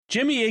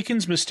Jimmy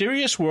Akin's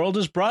Mysterious World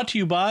is brought to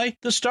you by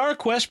the Star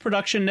Quest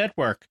Production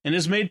Network and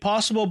is made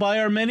possible by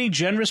our many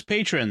generous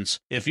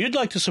patrons. If you'd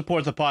like to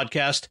support the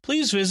podcast,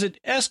 please visit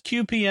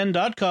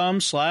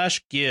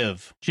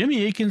sqpn.com/give.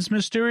 Jimmy Akin's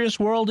Mysterious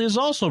World is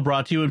also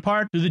brought to you in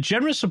part through the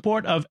generous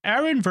support of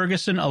Aaron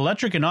Ferguson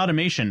Electric and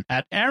Automation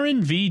at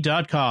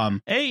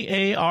aaronv.com,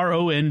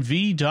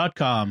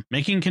 AARONV.com,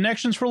 making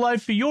connections for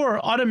life for your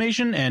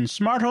automation and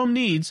smart home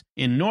needs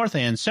in North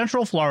and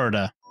Central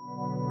Florida.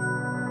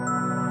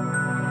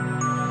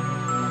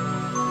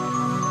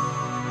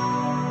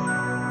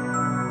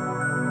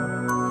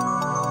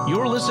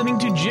 You're listening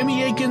to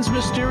Jimmy Akin's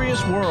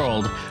Mysterious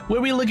World,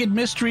 where we look at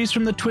mysteries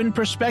from the twin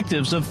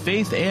perspectives of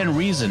faith and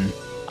reason.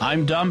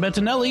 I'm Dom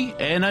Bettinelli,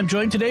 and I'm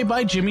joined today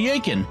by Jimmy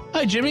Akin.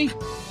 Hi, Jimmy.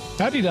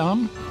 Howdy,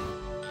 Dom.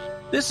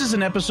 This is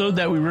an episode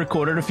that we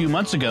recorded a few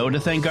months ago to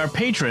thank our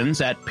patrons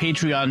at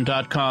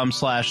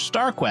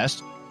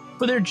patreon.com/StarQuest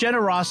for their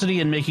generosity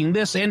in making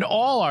this and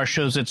all our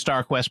shows at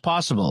StarQuest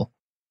possible.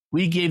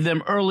 We gave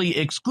them early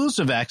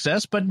exclusive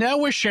access, but now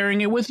we're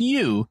sharing it with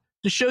you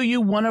to show you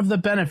one of the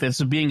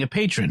benefits of being a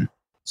patron.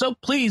 So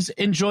please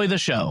enjoy the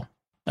show.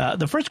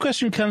 The first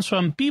question comes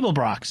from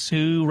Beeblebrox,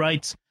 who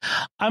writes,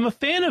 I'm a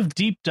fan of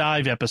deep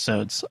dive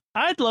episodes.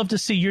 I'd love to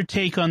see your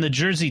take on the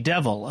Jersey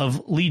Devil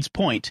of Leeds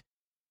Point.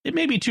 It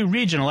may be too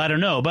regional, I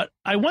don't know, but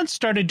I once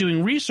started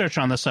doing research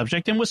on the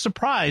subject and was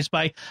surprised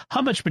by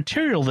how much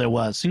material there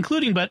was,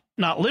 including but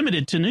not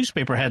limited to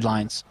newspaper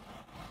headlines.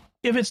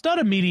 If it's not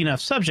a meaty enough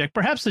subject,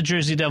 perhaps the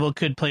Jersey Devil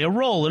could play a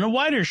role in a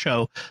wider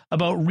show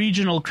about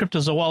regional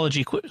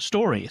cryptozoology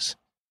stories.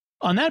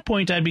 On that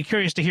point, I'd be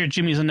curious to hear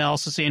Jimmy's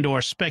analysis and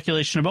or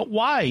speculation about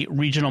why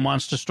regional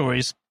monster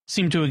stories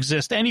seem to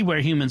exist anywhere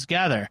humans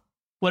gather,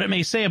 what it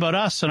may say about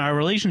us and our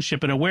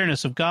relationship and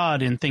awareness of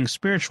God and things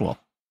spiritual.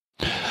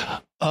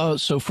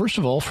 So first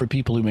of all, for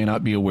people who may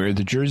not be aware,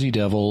 the Jersey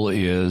Devil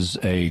is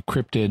a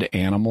cryptid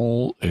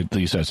animal, at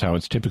least that's how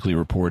it's typically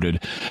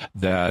reported,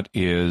 that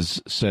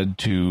is said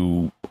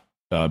to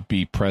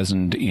be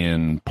present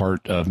in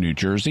part of New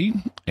Jersey,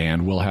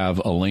 and we'll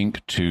have a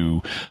link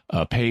to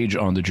a page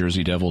on the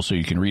Jersey Devil so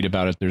you can read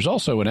about it. There's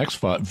also an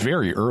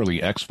very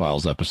early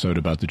X-Files episode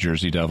about the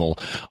Jersey Devil,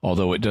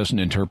 although it doesn't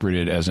interpret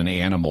it as an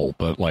animal,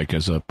 but like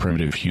as a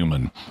primitive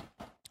human.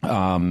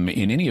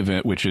 In any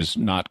event, which is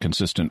not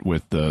consistent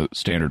with the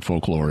standard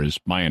folklore, is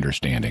my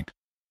understanding.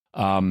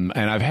 And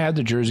I've had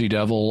the Jersey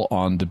Devil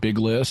on the big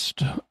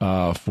list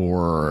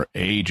for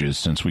ages,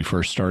 since we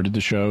first started the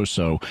show.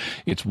 So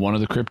it's one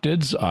of the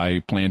cryptids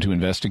I plan to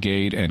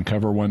investigate and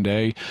cover one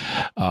day,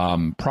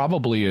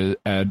 probably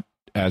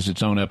as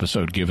its own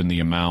episode, given the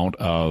amount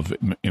of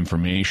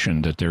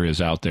information that there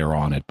is out there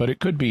on it. But it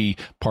could be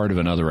part of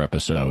another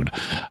episode.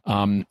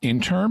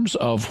 In terms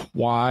of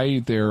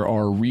why there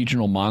are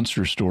regional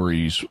monster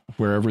stories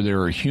wherever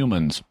there are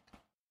humans,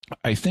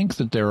 I think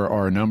that there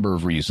are a number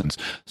of reasons.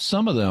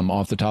 Some of them,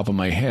 off the top of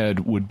my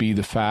head, would be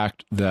the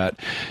fact that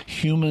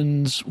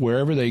humans,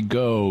 wherever they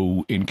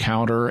go,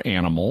 encounter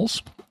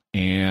animals,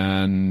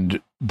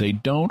 and they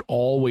don't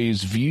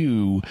always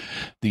view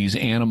these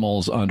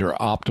animals under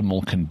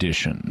optimal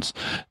conditions.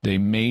 They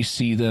may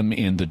see them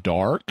in the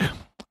dark.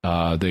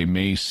 They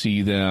may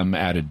see them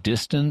at a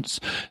distance.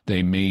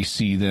 They may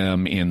see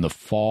them in the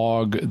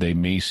fog. They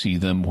may see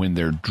them when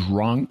they're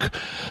drunk.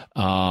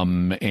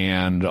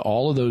 And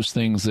all of those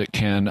things that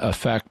can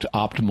affect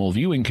optimal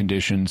viewing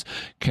conditions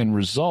can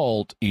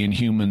result in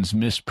humans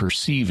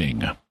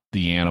misperceiving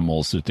the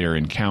animals that they're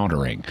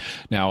encountering.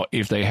 Now,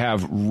 if they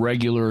have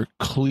regular,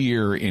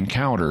 clear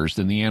encounters,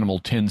 then the animal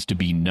tends to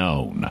be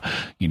known.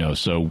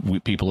 So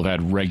people have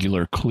had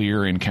regular,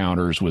 clear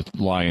encounters with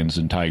lions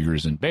and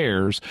tigers and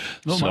bears.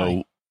 Oh,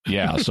 so,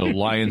 yeah, so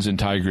lions and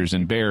tigers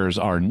and bears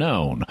are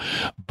known.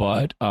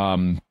 But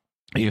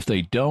if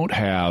they don't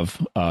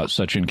have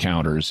such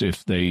encounters,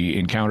 if they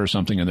encounter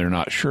something and they're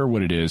not sure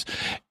what it is,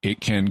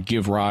 it can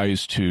give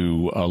rise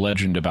to a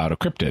legend about a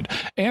cryptid.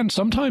 And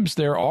sometimes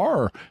there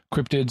are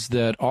cryptids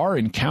that are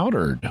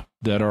encountered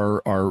that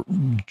are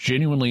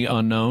genuinely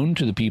unknown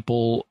to the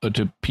people,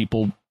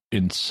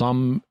 in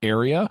some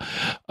area,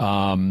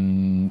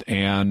 and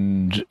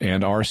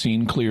are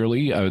seen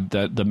clearly.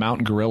 That the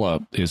mountain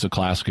gorilla is a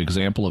classic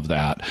example of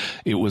that.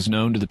 It was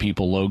known to the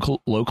people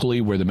locally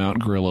where the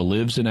mountain gorilla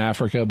lives in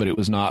Africa, but it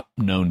was not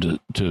known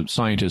to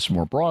scientists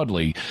more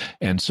broadly.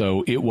 And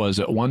so it was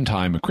at one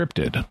time a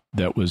cryptid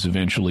that was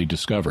eventually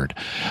discovered.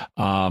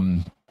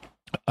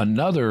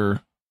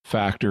 Another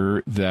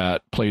factor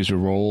that plays a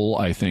role,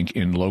 I think,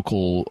 in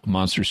local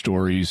monster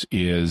stories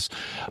is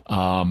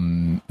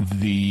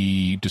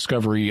the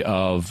discovery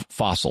of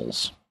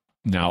fossils.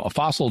 Now, a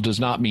fossil does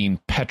not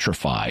mean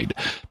petrified.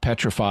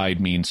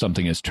 Petrified means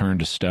something has turned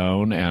to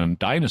stone, and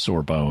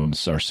dinosaur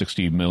bones are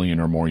 60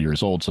 million or more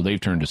years old, so they've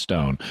turned to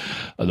stone,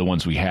 the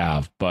ones we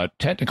have. But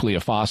technically,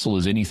 a fossil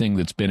is anything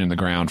that's been in the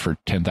ground for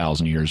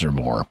 10,000 years or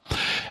more.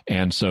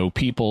 And so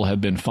people have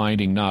been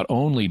finding not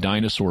only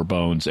dinosaur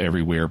bones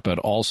everywhere, but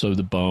also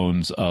the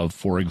bones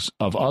of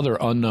other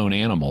unknown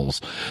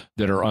animals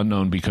that are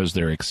unknown because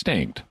they're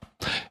extinct.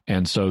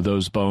 And so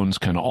those bones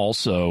can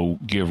also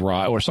give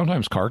rise, or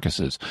sometimes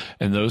carcasses,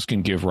 and those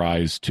can give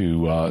rise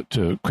to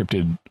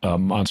cryptid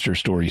monster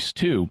stories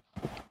too.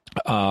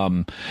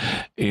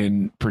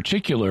 In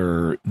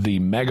particular, the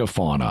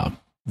megafauna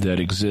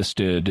that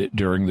existed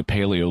during the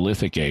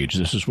Paleolithic age.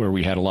 This is where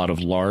we had a lot of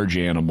large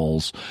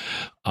animals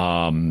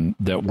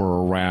that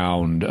were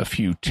around a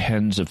few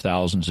tens of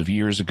thousands of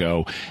years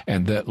ago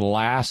and that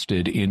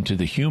lasted into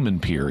the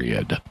human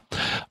period.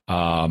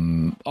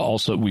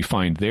 Also, we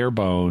find their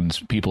bones.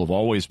 People have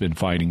always been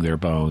finding their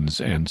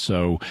bones, and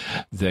so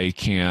they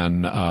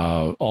can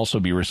also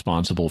be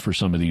responsible for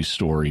some of these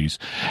stories.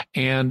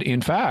 And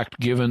in fact,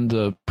 given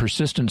the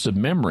persistence of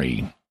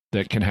memory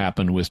that can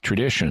happen with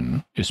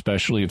tradition,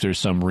 especially if there's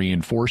some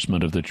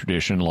reinforcement of the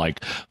tradition,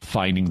 like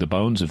finding the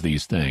bones of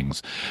these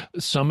things.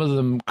 Some of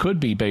them could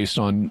be based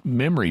on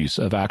memories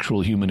of actual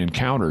human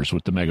encounters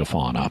with the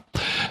megafauna.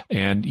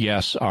 And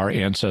yes, our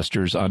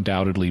ancestors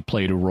undoubtedly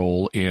played a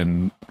role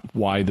in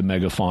why the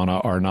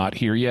megafauna are not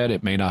here yet.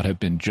 It may not have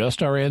been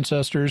just our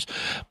ancestors,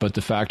 but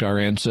the fact our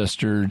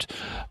ancestors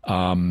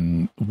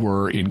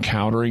were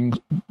encountering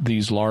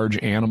these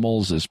large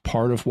animals is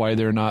part of why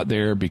they're not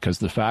there, because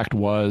the fact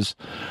was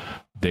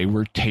they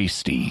were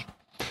tasty.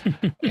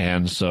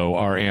 And so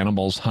our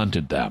animals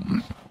hunted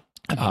them.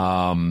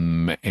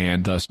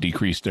 And thus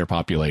decreased their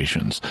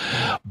populations.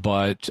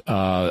 But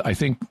I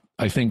think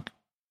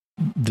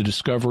the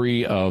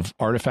discovery of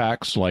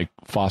artifacts like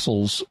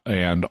fossils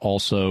and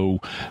also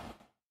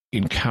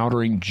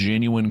encountering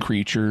genuine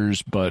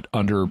creatures but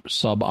under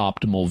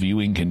suboptimal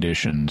viewing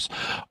conditions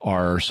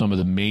are some of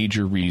the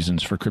major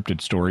reasons for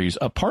cryptid stories,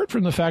 apart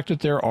from the fact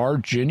that there are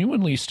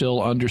genuinely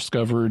still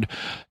undiscovered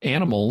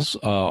animals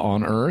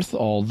on Earth,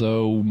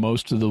 although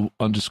most of the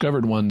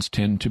undiscovered ones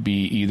tend to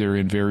be either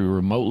in very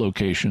remote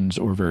locations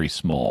or very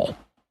small.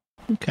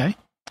 Okay.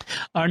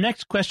 Our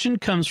next question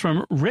comes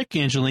from Rick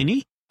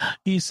Angelini.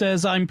 He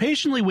says, I'm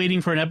patiently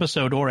waiting for an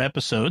episode or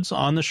episodes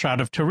on the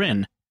Shroud of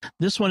Turin.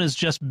 This one is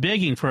just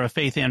begging for a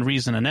faith and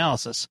reason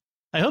analysis.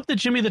 I hope that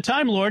Jimmy the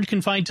Time Lord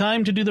can find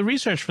time to do the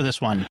research for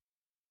this one.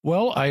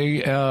 Well,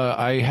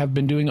 I have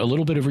been doing a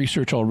little bit of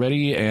research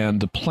already,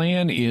 and the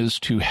plan is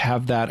to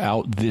have that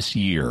out this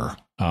year.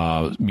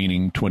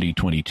 Meaning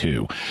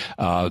 2022.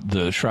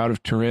 The Shroud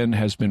of Turin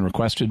has been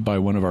requested by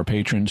one of our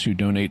patrons who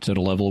donates at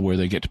a level where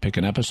they get to pick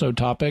an episode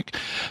topic,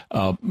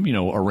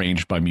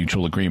 arranged by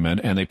mutual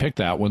agreement, and they picked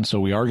that one, so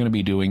we are going to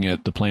be doing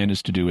it. The plan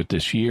is to do it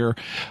this year.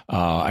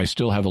 I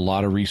still have a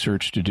lot of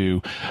research to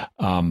do,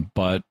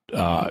 but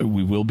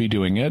we will be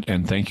doing it,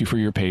 and thank you for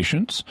your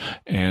patience,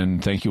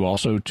 and thank you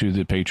also to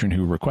the patron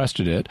who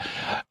requested it.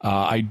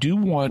 I do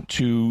want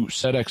to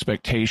set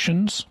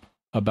expectations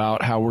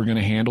about how we're going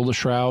to handle the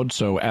Shroud.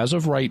 So as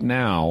of right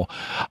now,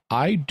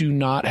 I do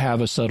not have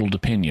a settled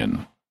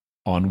opinion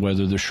on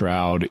whether the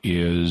Shroud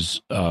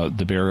is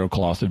the burial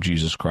cloth of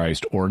Jesus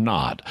Christ or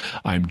not.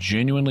 I'm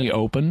genuinely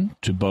open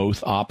to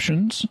both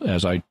options,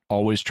 as I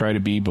always try to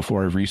be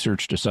before I've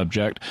researched a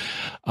subject.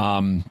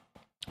 And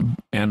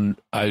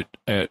I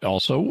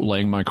also,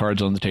 laying my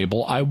cards on the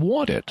table, I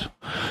want it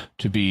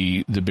to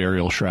be the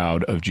burial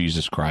shroud of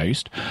Jesus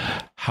Christ.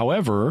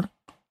 However,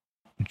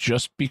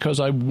 just because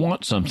I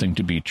want something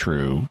to be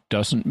true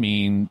doesn't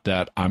mean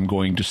that I'm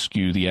going to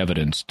skew the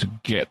evidence to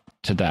get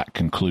to that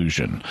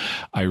conclusion.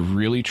 I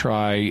really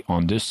try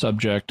on this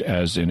subject,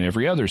 as in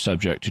every other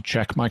subject, to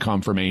check my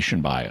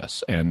confirmation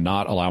bias and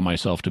not allow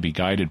myself to be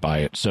guided by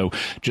it. So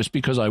just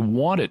because I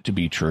want it to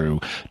be true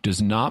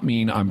does not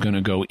mean I'm going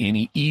to go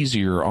any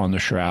easier on the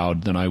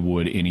Shroud than I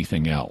would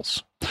anything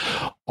else.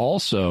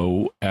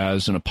 Also,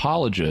 as an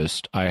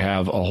apologist, I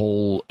have a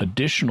whole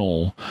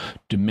additional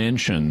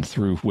dimension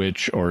through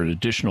which, or an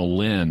additional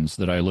lens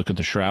that I look at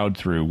the Shroud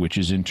through, which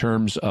is in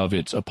terms of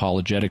its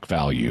apologetic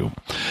value.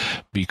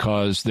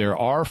 Because there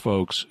are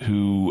folks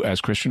who, as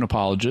Christian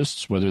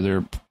apologists, whether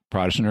they're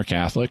Protestant or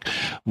Catholic,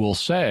 will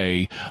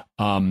say,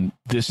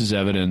 this is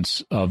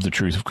evidence of the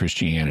truth of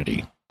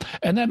Christianity.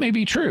 And that may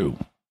be true.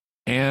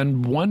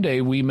 And one day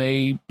we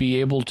may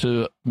be able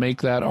to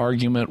make that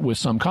argument with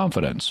some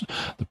confidence.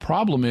 The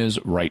problem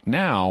is right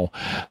now,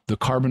 the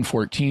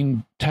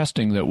carbon-14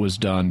 testing that was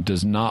done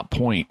does not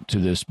point to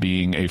this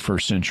being a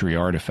first century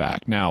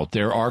artifact. Now,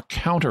 there are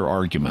counter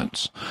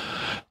arguments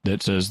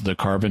that says the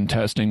carbon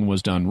testing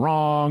was done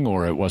wrong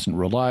or it wasn't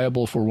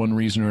reliable for one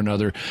reason or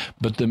another.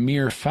 But the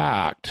mere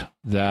fact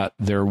that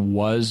there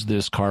was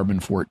this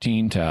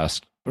carbon-14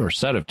 test, or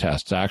set of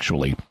tests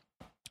actually,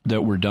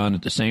 that were done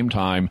at the same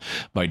time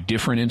by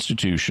different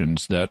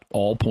institutions that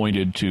all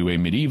pointed to a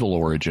medieval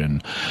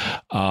origin,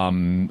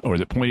 or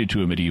that pointed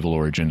to a medieval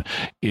origin,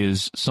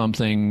 is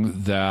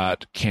something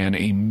that can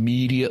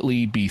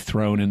immediately be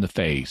thrown in the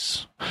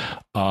face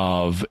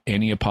of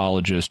any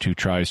apologist who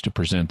tries to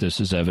present this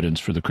as evidence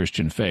for the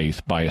Christian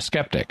faith by a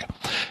skeptic.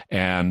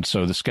 And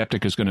so the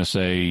skeptic is going to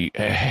say,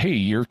 hey,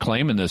 you're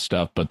claiming this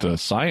stuff, but the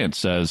science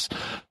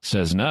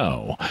says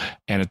no.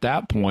 And at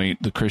that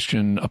point, the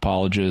Christian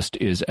apologist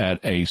is at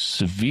a a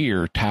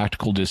severe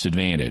tactical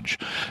disadvantage,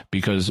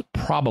 because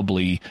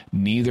probably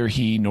neither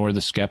he nor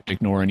the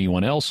skeptic nor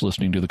anyone else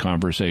listening to the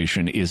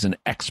conversation is an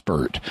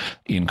expert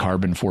in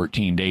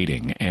carbon-14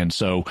 dating. And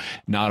so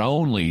not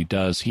only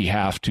does he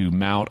have to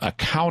mount a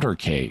counter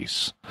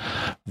case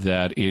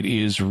that it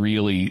is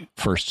really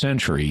first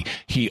century,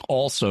 he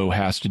also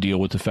has to deal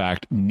with the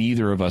fact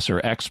neither of us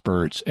are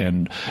experts,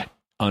 and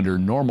under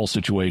normal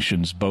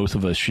situations, both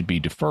of us should be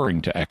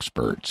deferring to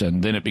experts.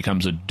 And then it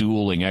becomes a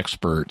dueling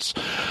experts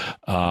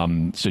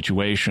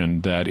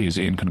situation that is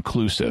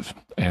inconclusive.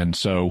 And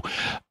so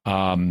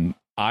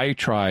I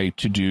try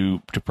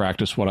to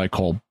practice what I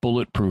call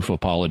bulletproof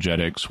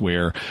apologetics,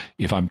 where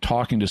if I'm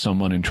talking to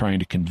someone and trying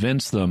to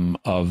convince them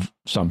of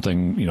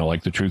something,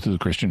 like the truth of the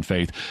Christian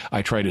faith,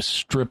 I try to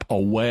strip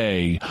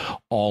away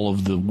all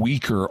of the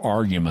weaker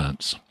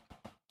arguments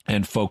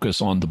and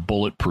focus on the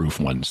bulletproof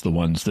ones, the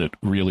ones that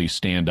really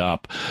stand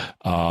up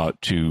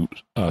to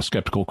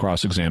skeptical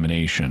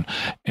cross-examination.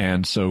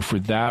 And so for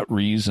that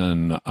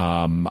reason,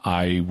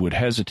 I would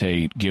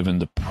hesitate, given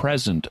the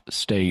present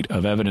state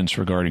of evidence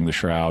regarding the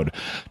Shroud,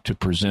 to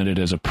present it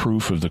as a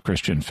proof of the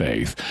Christian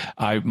faith.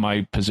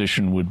 My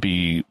position would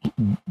be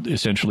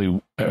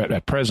essentially,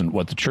 at present,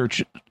 what the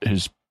church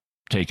has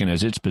taken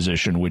as its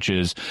position, which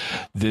is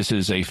this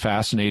is a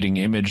fascinating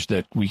image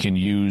that we can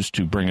use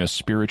to bring us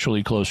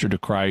spiritually closer to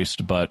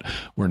Christ, but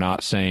we're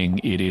not saying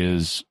it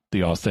is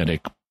the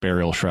authentic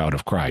burial shroud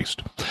of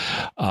Christ.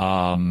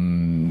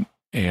 And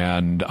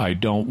I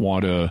don't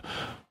want to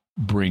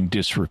bring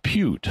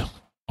disrepute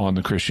on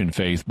the Christian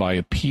faith by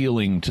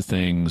appealing to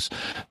things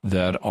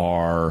that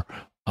are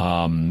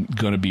going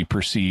to be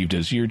perceived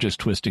as you're just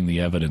twisting the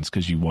evidence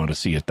because you want to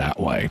see it that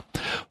way.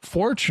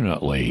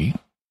 Fortunately,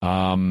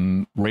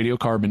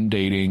 radiocarbon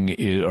dating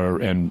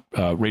and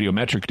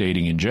radiometric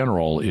dating in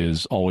general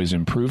is always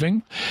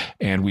improving,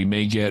 and we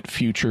may get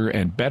future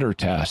and better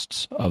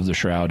tests of the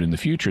Shroud in the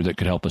future that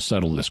could help us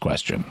settle this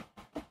question.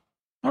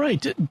 All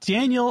right,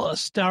 Daniel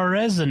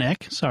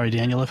Starezinek, sorry,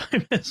 Daniel, if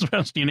I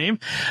mispronounced your name,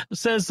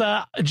 says,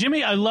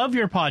 Jimmy, I love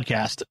your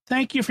podcast.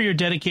 Thank you for your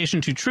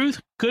dedication to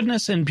truth,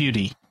 goodness, and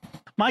beauty.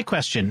 My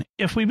question,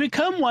 if we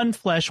become one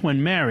flesh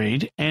when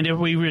married, and if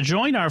we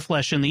rejoin our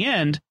flesh in the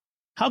end,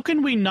 how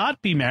can we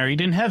not be married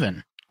in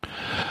heaven?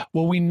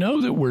 Well, we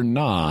know that we're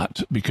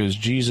not because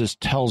Jesus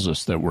tells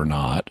us that we're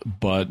not,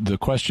 but the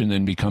question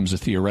then becomes a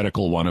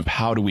theoretical one of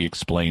how do we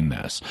explain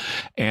this?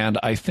 And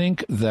I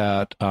think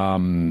that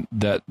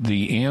that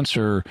the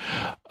answer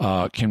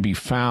can be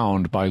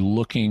found by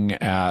looking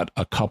at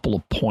a couple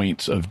of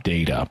points of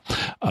data.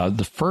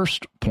 The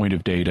first point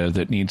of data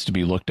that needs to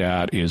be looked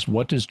at is,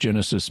 what does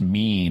Genesis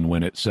mean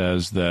when it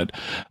says that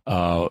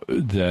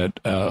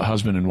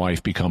husband and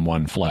wife become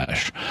one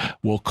flesh?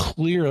 Well,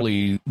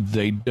 clearly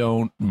they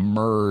don't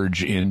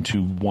merge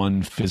into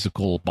one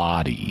physical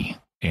body.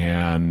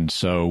 And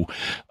so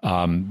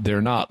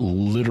they're not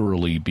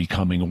literally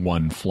becoming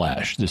one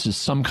flesh. This is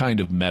some kind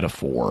of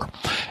metaphor.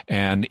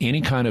 And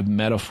any kind of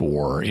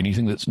metaphor,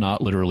 anything that's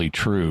not literally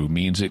true,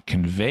 means it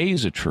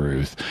conveys a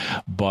truth,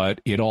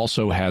 but it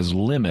also has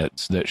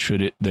limits that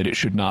it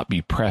should not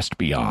be pressed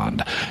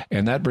beyond.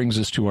 And that brings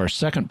us to our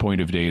second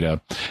point of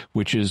data,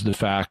 which is the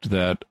fact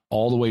that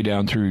all the way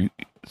down through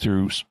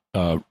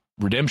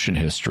redemption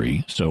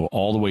history, so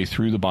all the way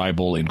through the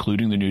Bible,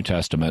 including the New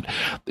Testament,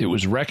 it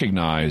was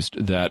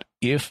recognized that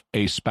if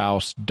a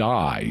spouse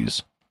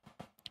dies,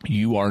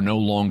 you are no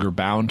longer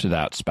bound to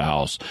that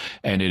spouse,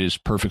 and it is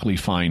perfectly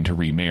fine to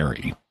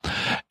remarry.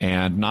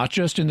 And not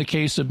just in the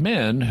case of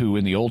men who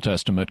in the Old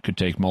Testament could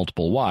take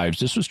multiple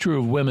wives. This was true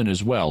of women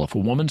as well. If a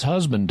woman's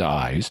husband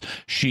dies,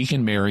 she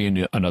can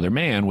marry another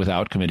man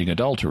without committing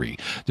adultery.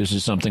 This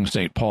is something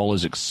St. Paul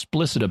is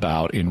explicit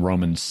about in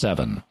Romans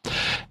 7.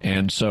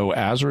 And so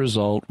as a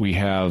result, we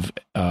have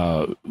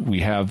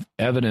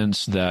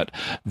evidence that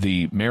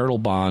the marital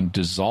bond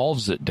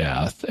dissolves at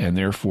death, and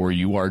therefore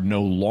you are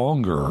no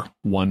longer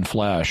one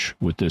flesh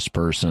with this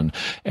person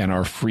and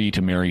are free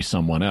to marry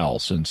someone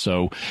else. And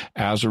so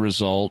as a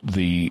result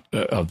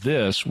of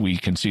this, we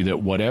can see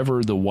that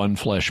whatever the one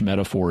flesh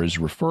metaphor is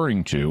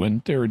referring to,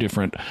 and there are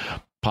different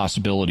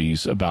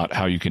possibilities about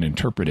how you can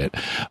interpret it,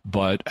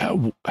 but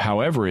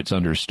however it's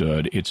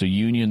understood, it's a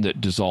union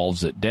that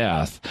dissolves at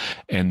death,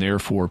 and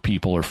therefore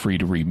people are free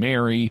to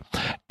remarry.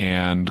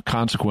 And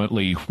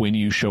consequently, when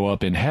you show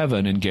up in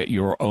heaven and get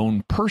your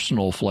own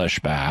personal flesh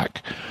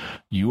back,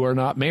 you are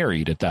not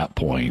married at that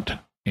point.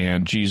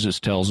 And Jesus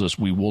tells us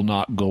we will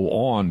not go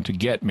on to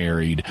get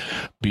married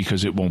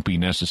because it won't be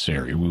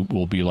necessary. We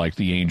will be like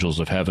the angels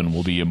of heaven.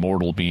 We'll be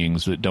immortal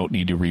beings that don't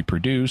need to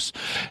reproduce,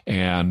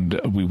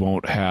 and we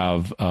won't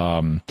have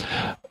the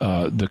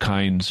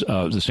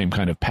same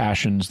kind of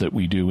passions that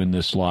we do in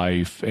this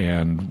life,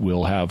 and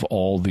we'll have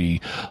all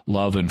the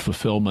love and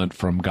fulfillment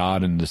from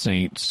God and the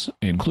saints,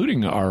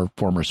 including our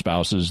former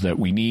spouses, that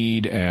we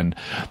need, and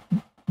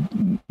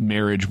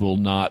marriage will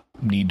not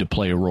need to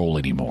play a role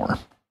anymore.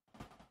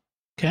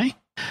 Okay.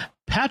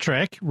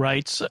 Patrick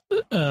writes,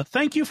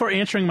 thank you for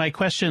answering my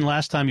question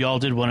last time y'all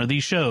did one of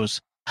these shows.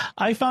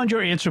 I found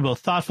your answer both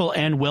thoughtful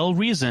and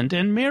well-reasoned,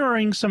 and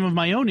mirroring some of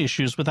my own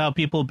issues with how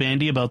people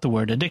bandy about the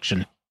word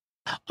addiction.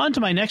 On to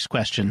my next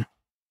question.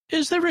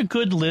 Is there a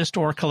good list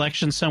or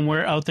collection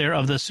somewhere out there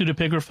of the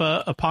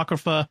pseudepigrapha,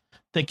 apocrypha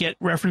that get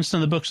referenced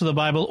in the books of the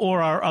Bible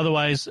or are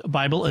otherwise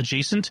Bible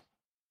adjacent?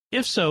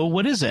 If so,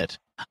 what is it?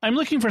 I'm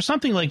looking for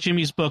something like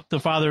Jimmy's book, The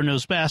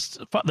Fathers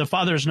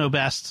Know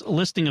Best,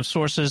 listing of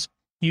sources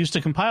used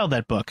to compile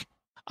that book.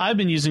 I've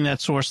been using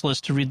that source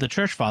list to read the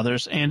Church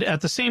Fathers, and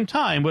at the same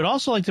time would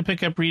also like to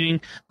pick up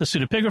reading the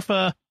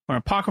pseudepigrapha or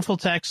apocryphal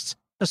texts,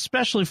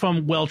 especially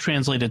from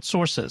well-translated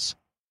sources.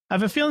 I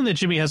have a feeling that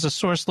Jimmy has a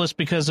source list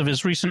because of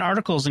his recent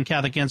articles in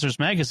Catholic Answers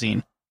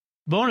magazine.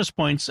 Bonus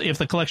points if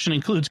the collection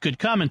includes good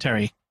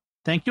commentary.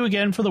 Thank you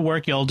again for the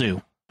work y'all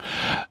do.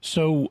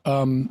 So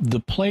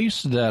the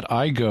place that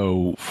I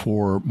go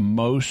for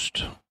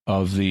most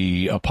of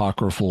the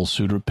apocryphal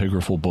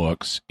pseudepigraphal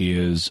books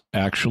is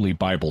actually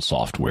Bible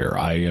software.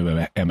 I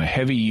am a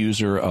heavy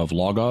user of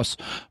Logos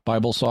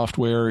Bible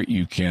software.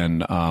 You can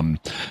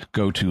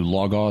go to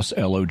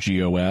logos.com,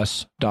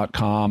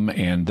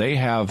 and they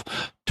have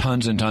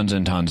tons and tons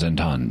and tons and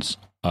tons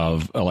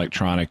of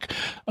electronic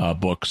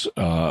books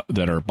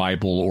that are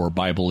Bible or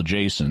Bible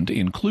adjacent,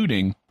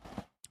 including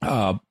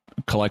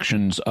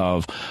collections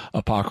of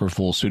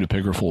apocryphal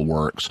pseudepigraphal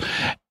works.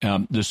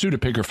 The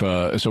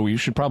pseudepigrapha, so we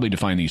should probably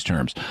define these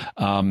terms.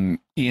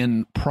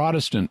 In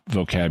Protestant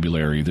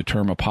vocabulary, the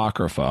term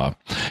apocrypha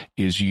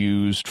is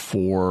used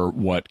for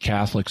what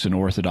Catholics and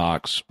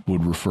Orthodox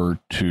would refer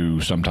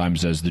to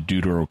sometimes as the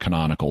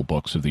deuterocanonical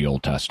books of the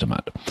Old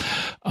Testament.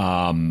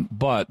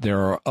 But there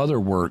are other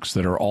works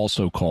that are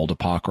also called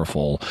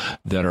apocryphal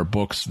that are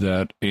books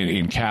that,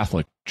 in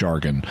Catholic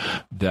jargon,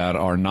 that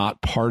are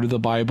not part of the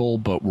Bible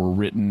but were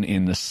written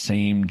in the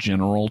same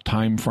general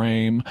time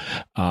frame,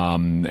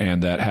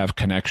 and that have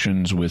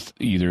connections with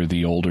either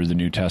the Old or the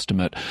New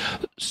Testament.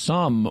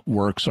 Some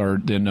works are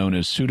then known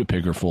as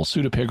pseudepigraphal.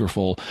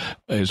 Pseudepigraphal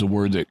is a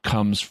word that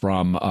comes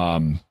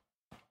from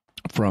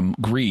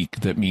Greek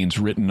that means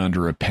written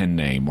under a pen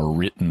name or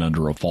written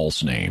under a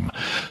false name.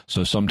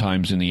 So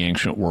sometimes in the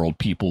ancient world,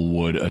 people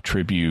would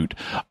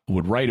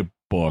write a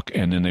book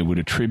and then they would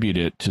attribute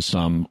it to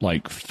some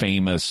like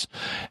famous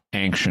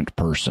ancient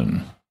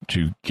person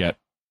to get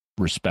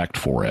respect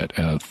for it.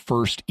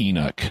 First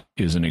Enoch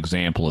is an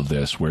example of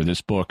this, where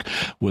this book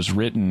was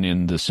written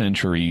in the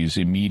centuries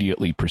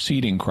immediately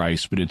preceding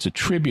Christ, but it's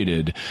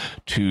attributed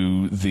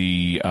to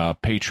the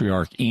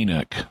patriarch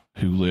Enoch,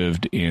 who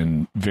lived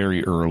in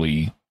very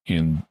early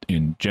in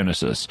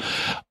Genesis,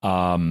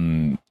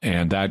 and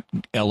that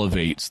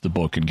elevates the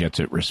book and gets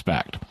it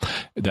respect.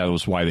 That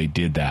was why they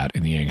did that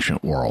in the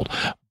ancient world.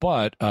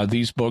 But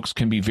these books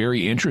can be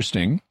very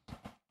interesting.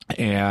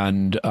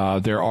 And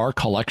there are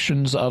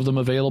collections of them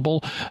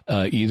available,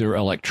 either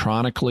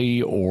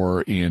electronically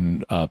or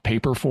in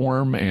paper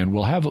form. And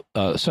we'll have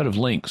a set of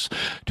links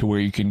to where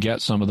you can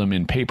get some of them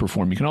in paper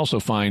form. You can also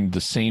find the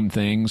same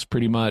things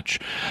pretty much,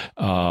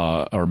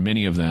 or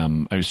many of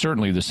them,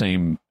 certainly the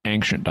same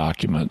ancient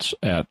documents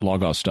at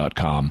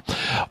logos.com.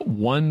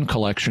 One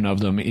collection of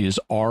them is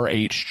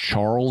R.H.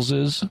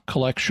 Charles's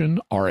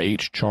collection,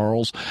 R.H.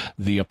 Charles,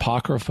 the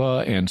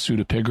Apocrypha and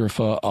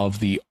Pseudepigrapha of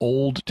the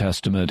Old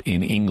Testament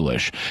in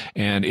English.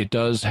 And it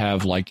does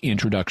have like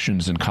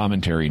introductions and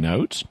commentary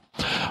notes.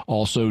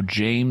 Also,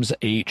 James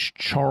H.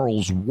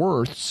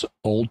 Charlesworth's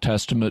Old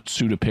Testament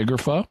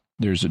Pseudepigrapha.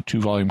 There's a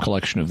 2-volume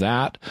collection of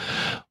that.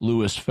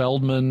 Louis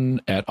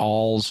Feldman et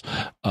al.'s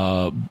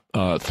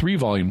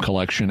 3-volume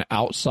collection,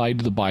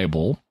 Outside the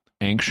Bible,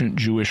 Ancient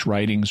Jewish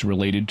Writings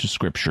Related to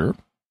Scripture.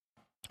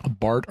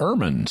 Bart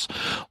Ehrman's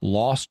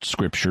Lost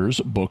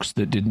Scriptures, books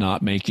that did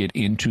not make it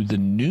into the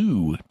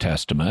New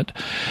Testament,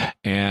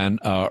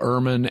 and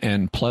Ehrman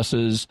and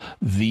Pless's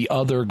The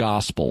Other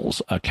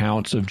Gospels,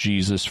 accounts of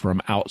Jesus from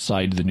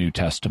outside the New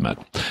Testament.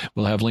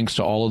 We'll have links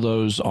to all of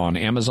those on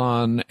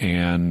Amazon,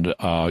 and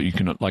you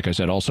can, like I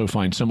said, also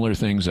find similar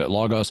things at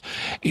Logos.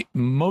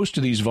 Most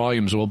of these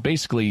volumes, well,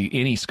 basically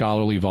any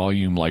scholarly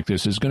volume like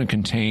this is going to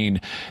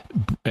contain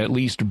at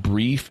least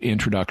brief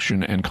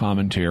introduction and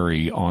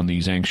commentary on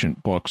these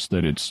ancient books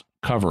that it's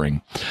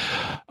covering.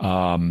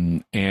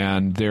 And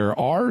there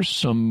are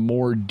some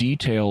more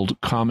detailed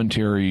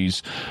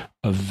commentaries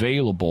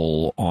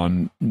available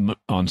on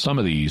some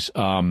of these.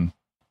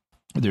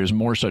 There's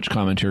more such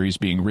commentaries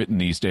being written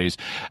these days.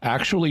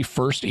 Actually,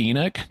 First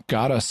Enoch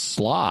got a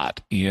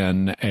slot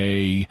in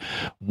a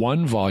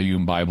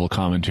 1-volume Bible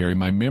commentary.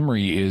 My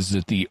memory is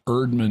that the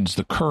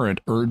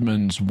current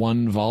Erdman's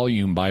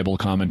 1-volume Bible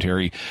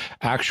commentary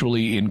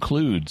actually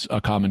includes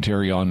a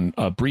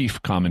brief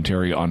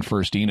commentary on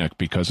First Enoch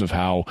because of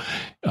how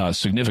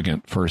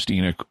significant First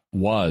Enoch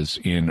was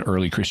in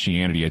early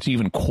Christianity. It's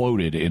even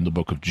quoted in the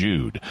book of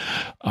Jude.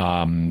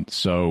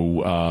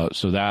 So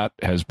that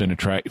has been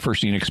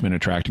First Enoch's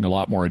been attracting a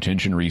lot more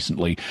attention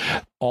recently.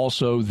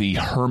 Also, the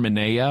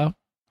Hermeneia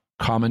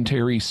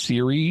commentary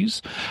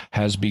series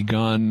has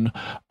begun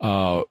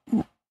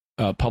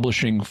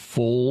publishing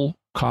full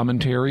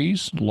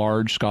commentaries,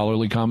 large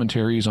scholarly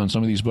commentaries on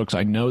some of these books.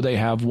 I know they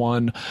have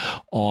one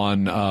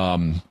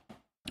on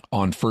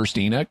First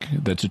Enoch.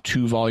 That's a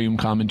 2-volume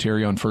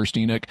commentary on First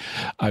Enoch.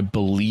 I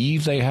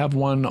believe they have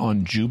one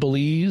on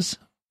Jubilees,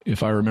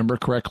 if I remember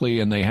correctly,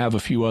 and they have a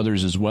few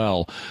others as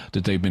well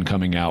that they've been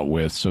coming out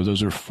with. So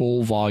those are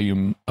full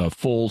volume,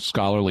 full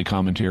scholarly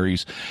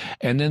commentaries.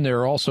 And then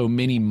there are also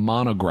many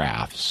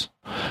monographs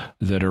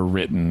that are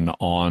written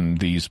on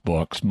these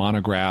books.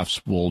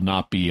 Monographs will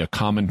not be a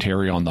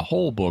commentary on the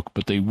whole book,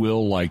 but they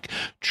will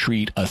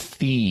treat a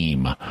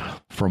theme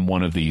from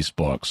one of these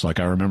books. Like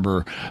I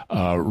remember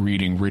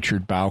reading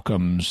Richard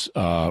Baucham's,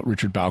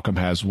 Richard Baucham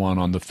has one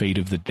on the fate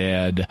of the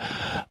dead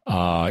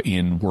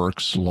in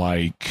works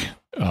like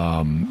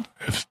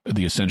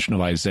the Ascension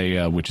of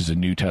Isaiah, which is a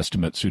New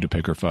Testament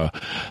pseudepigrapha,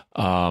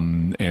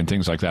 and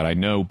things like that. I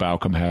know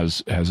Baucham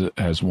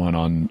has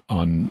one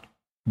on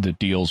that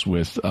deals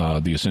with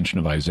the Ascension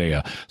of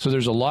Isaiah. So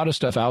there's a lot of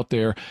stuff out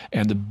there,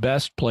 and the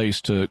best place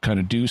to kind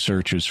of do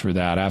searches for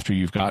that after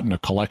you've gotten a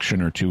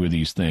collection or two of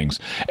these things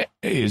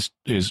is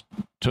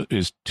to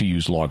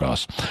use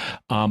Logos.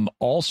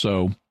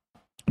 Also,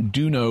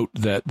 do note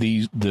that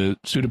the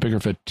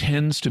pseudepigrapha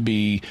tends to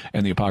be,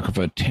 and the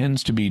Apocrypha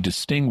tends to be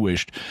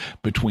distinguished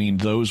between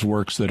those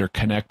works that are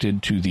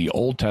connected to the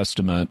Old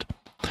Testament,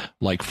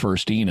 like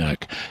First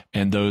Enoch,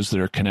 and those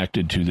that are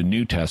connected to the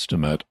New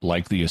Testament,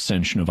 like the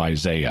Ascension of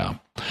Isaiah.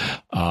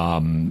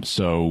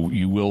 So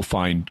you will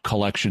find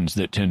collections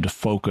that tend to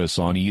focus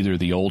on either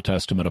the Old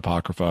Testament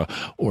Apocrypha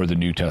or the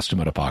New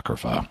Testament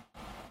Apocrypha.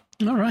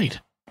 All right.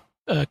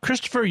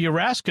 Christopher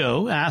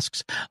Urasco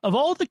asks, of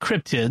all the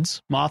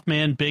cryptids,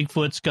 Mothman,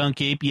 Bigfoot, Skunk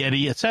Ape,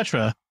 Yeti,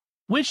 etc.,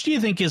 which do you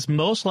think is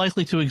most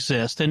likely to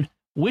exist, and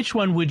which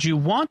one would you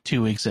want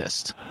to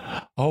exist?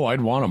 Oh,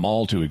 I'd want them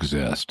all to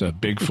exist.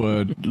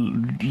 Bigfoot,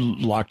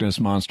 Loch Ness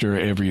Monster,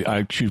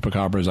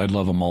 Chupacabras, I'd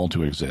love them all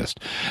to exist.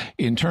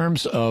 In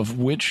terms of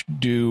which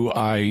do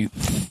I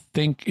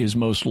think is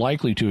most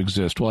likely to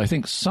exist, well, I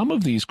think some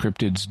of these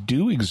cryptids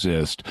do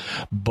exist,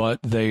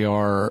 but they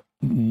are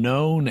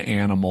known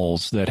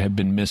animals that have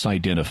been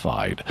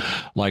misidentified.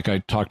 Like I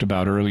talked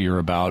about earlier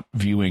about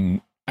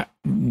viewing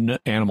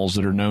animals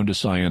that are known to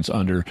science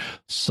under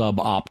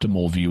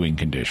suboptimal viewing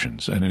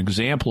conditions. And an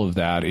example of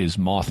that is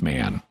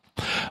Mothman.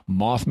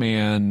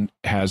 Mothman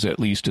has at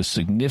least a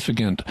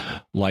significant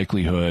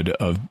likelihood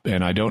of,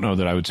 and I don't know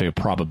that I would say a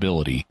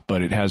probability,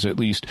 but it has at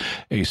least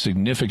a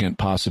significant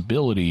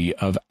possibility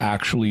of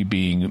actually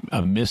being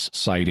a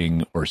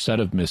missighting or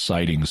set of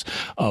missightings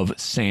of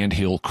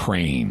sandhill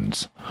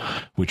cranes,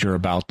 which are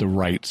about the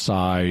right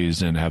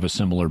size and have a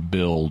similar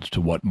build to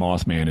what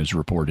Mothman is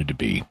reported to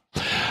be.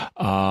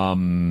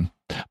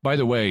 By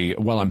the way,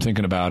 while I'm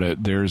thinking about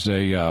it, there's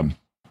a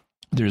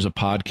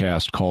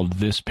podcast called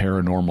This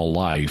Paranormal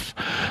Life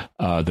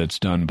that's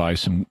done by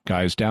some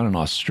guys down in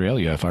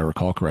Australia, if I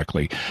recall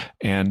correctly.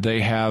 And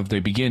they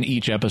begin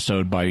each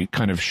episode by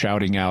kind of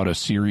shouting out a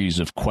series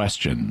of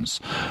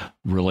questions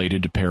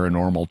related to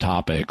paranormal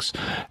topics.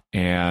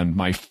 And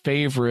my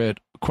favorite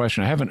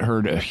question, I haven't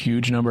heard a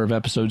huge number of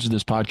episodes of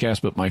this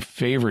podcast, but my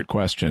favorite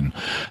question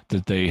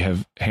that they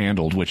have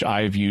handled, which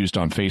I've used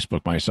on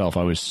Facebook myself,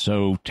 I was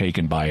so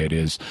taken by it,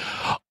 is,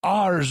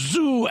 are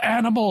zoo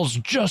animals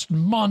just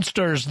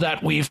monsters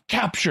that we've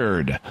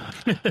captured?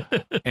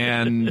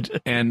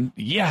 and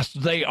yes,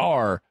 they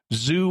are.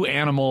 Zoo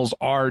animals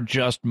are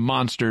just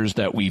monsters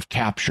that we've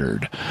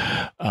captured.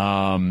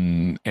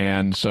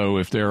 And so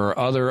if there are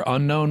other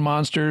unknown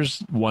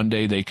monsters, one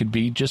day they could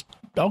be just,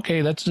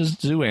 okay, that's a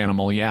zoo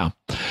animal, yeah.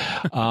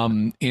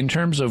 In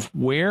terms of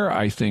where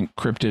I think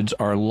cryptids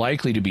are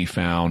likely to be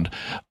found,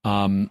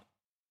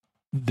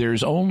 they're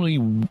only,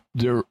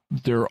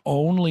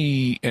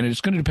 and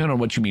it's going to depend on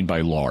what you mean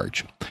by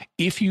large.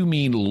 If you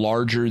mean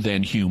larger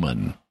than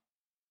human,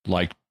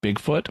 like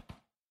Bigfoot,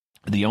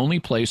 the only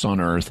place on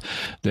Earth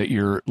that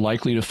you're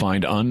likely to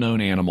find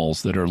unknown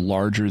animals that are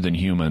larger than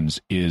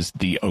humans is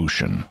the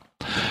ocean,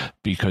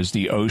 because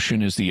the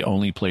ocean is the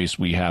only place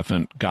we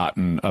haven't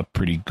gotten a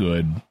pretty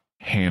good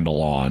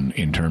handle on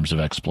in terms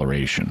of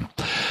exploration,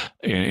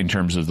 in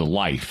terms of the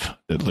life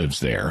that lives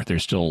there.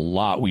 There's still a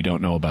lot we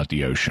don't know about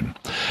the ocean.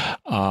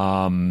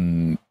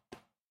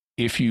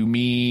 If you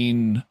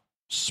mean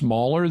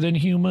smaller than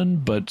human,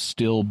 but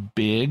still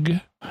big,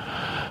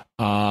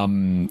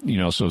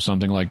 so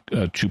something like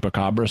a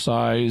chupacabra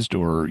sized,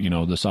 or,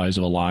 the size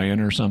of a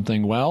lion or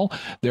something. Well,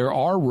 there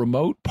are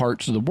remote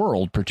parts of the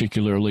world,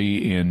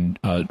 particularly in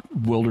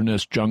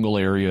wilderness jungle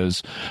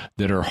areas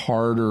that are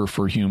harder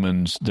for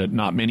humans, that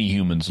not many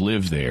humans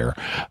live there,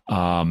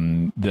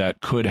 that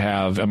could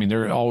have,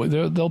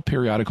 they'll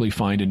periodically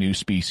find a new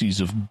species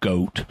of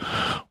goat,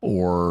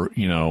 or,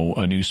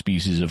 a new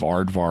species of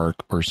aardvark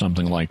or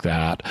something like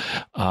that.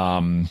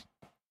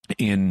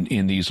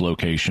 In these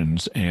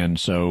locations, and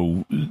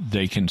so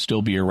they can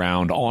still be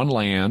around on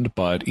land,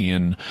 but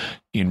in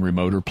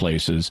remoter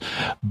places.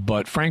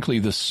 But frankly,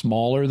 the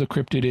smaller the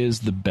cryptid is,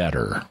 the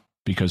better,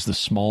 because the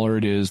smaller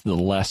it is, the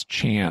less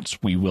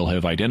chance we will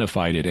have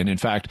identified it. And in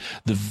fact,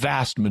 the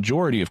vast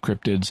majority of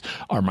cryptids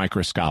are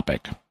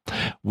microscopic.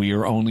 we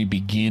are only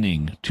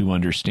beginning to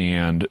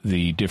understand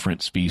the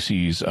different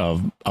species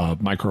of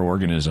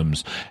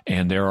microorganisms,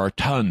 and there are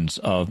tons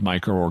of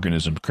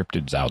microorganism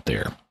cryptids out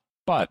there.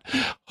 But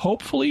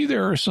hopefully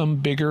there are some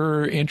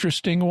bigger,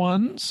 interesting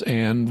ones,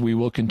 and we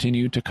will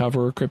continue to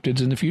cover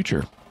cryptids in the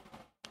future.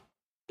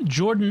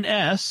 Jordan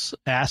S.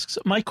 asks,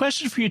 my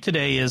question for you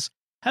today is,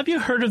 have you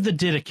heard of the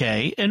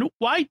Didache, and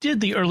why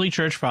did the early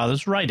church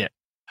fathers write it?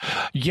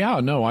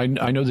 Yeah, no, I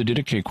know the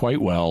Didache quite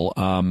well.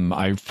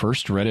 I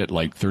first read it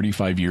like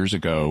 35 years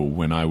ago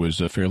when I was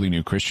a fairly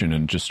new Christian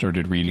and just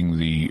started reading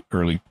the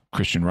early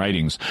Christian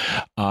writings.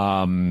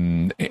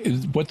 What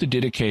the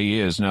Didache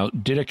is, now,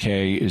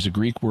 Didache is a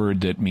Greek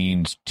word that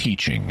means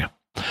teaching.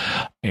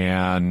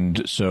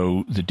 And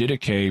so the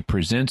Didache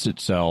presents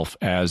itself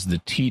as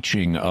the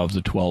teaching of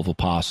the 12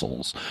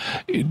 apostles.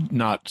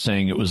 Not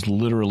saying it was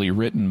literally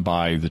written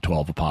by the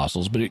 12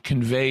 apostles, but it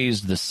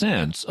conveys the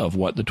sense of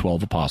what the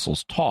 12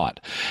 apostles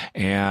taught.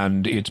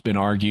 And it's been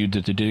argued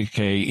that the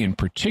Didache in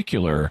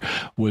particular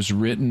was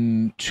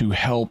written to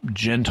help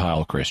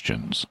Gentile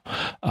Christians,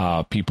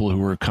 people who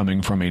were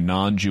coming from a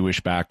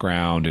non-Jewish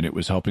background, and it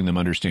was helping them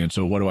understand,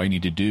 so what do I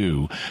need to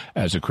do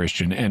as a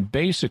Christian? And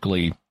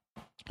basically,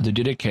 the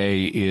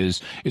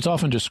Didache it's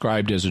often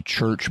described as a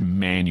church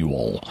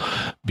manual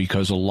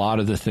because a lot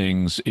of the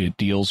things it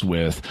deals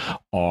with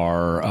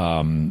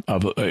are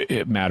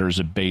matters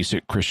of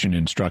basic Christian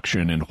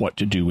instruction and what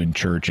to do in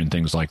church and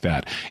things like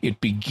that. It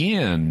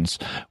begins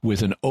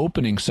with an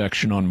opening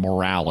section on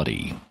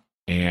morality.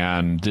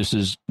 And this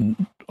is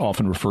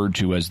often referred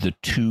to as the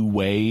two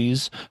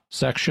ways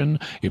section.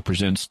 It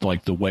presents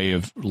like the way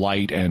of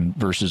light and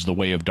versus the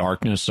way of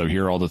darkness. So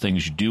here are all the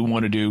things you do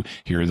want to do.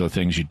 Here are the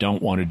things you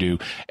don't want to do.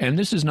 And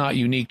this is not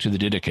unique to the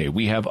Didache.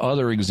 We have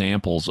other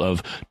examples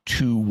of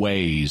two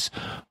ways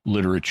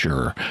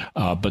literature.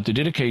 But the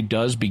Didache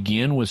does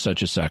begin with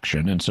such a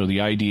section. And so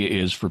the idea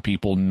is for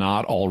people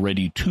not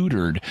already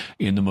tutored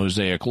in the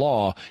Mosaic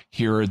Law,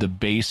 here are the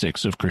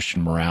basics of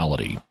Christian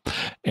morality.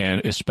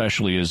 And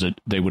especially as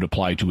they would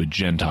apply to a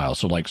Gentile.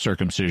 So like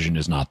circumcision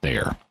is not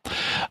there.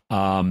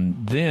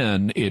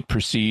 Then it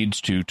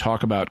proceeds to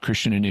talk about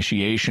Christian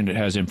initiation. It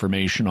has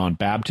information on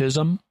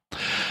baptism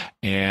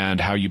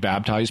and how you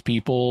baptize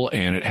people,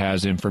 and it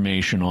has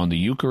information on the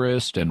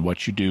Eucharist and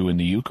what you do in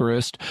the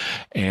Eucharist.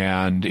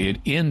 And it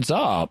ends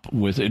up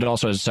with, it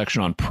also has a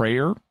section on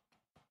prayer,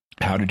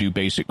 how to do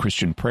basic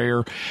Christian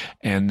prayer,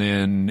 and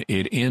then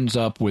it ends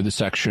up with a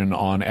section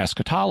on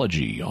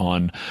eschatology,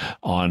 on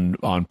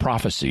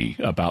prophecy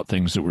about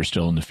things that were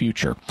still in the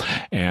future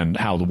and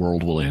how the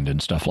world will end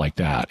and stuff like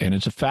that. And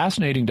it's a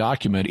fascinating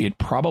document. It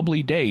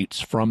probably dates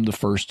from the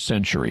 1st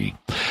century,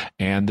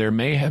 and there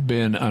may have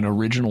been an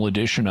original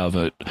edition of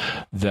it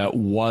that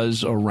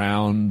was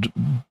around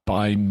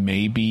by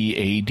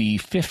maybe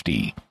AD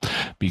 50,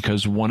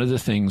 because one of the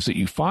things that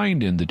you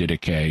find in the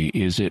Didache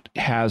is it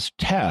has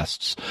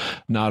tests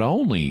not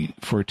only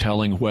for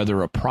telling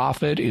whether a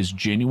prophet is a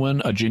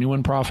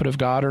genuine prophet of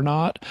God or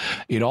not,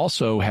 it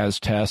also has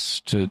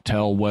tests to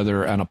tell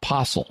whether an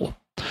apostle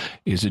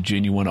is a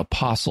genuine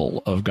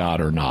apostle of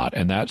God or not.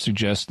 And that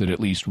suggests that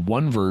at least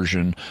one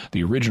version,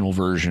 the original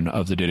version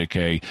of the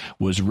Didache,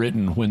 was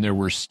written when there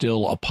were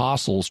still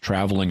apostles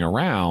traveling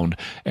around,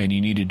 and you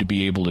needed to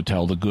be able to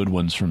tell the good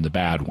ones from the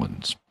bad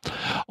ones.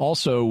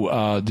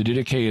 Also, the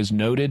Didache is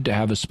noted to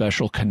have a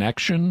special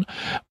connection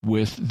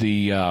with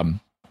the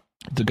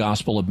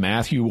Gospel of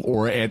Matthew,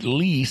 or at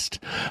least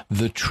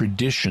the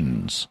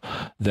traditions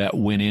that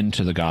went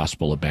into the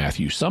Gospel of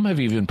Matthew. Some have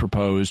even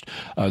proposed,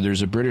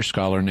 there's a British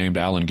scholar named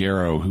Alan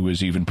Garrow who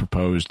has even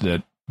proposed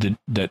that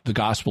the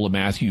Gospel of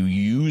Matthew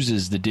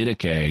uses the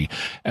Didache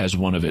as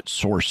one of its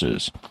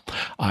sources.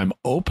 I'm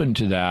open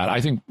to that. I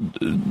think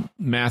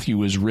Matthew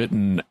was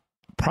written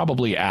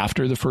probably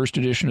after the first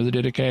edition of the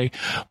Didache,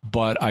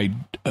 but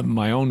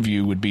my own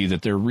view would be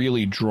that they're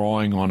really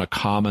drawing on a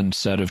common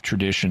set of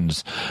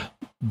traditions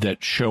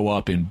that show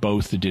up in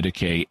both the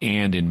Didache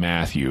and in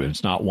Matthew.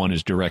 It's not one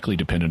is directly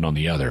dependent on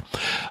the other.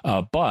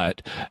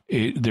 But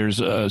there's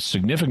a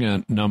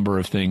significant number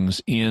of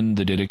things in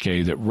the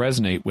Didache that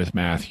resonate with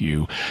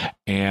Matthew,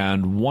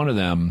 and one of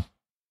them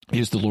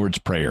is the Lord's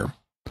Prayer.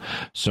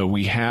 So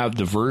we have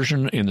the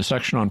version in the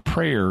section on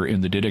prayer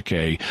in the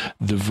Didache.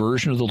 The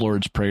version of the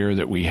Lord's Prayer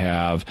that we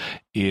have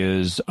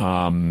is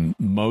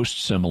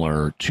most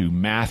similar to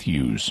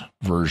Matthew's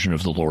version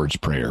of the Lord's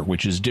Prayer,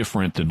 which is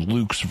different than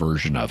Luke's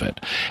version of it.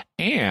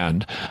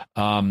 And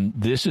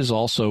this is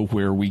also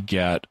where we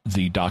get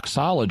the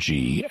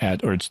doxology,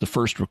 or it's the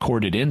first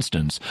recorded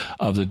instance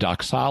of the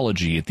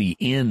doxology at the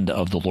end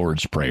of the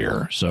Lord's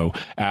Prayer. So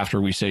after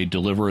we say,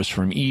 deliver us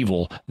from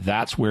evil,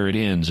 that's where it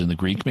ends in the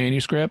Greek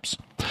manuscripts.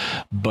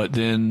 But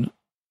then,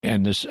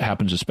 and this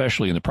happens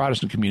especially in the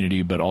Protestant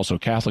community, but also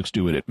Catholics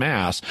do it at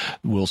Mass,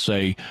 we'll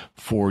say,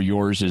 for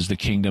yours is the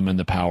kingdom and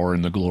the power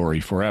and the glory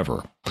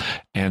forever.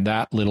 And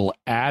that little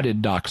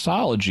added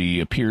doxology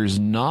appears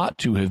not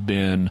to have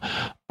been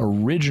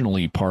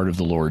originally part of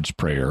the Lord's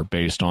Prayer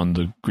based on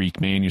the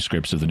Greek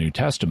manuscripts of the New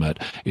Testament.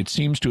 It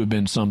seems to have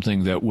been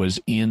something that was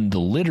in the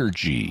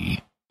liturgy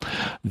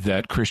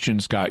that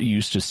Christians got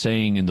used to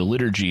saying in the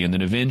liturgy, and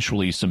then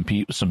eventually some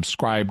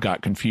scribe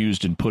got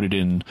confused and put it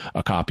in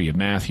a copy of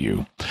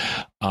Matthew.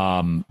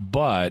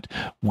 But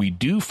we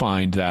do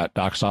find that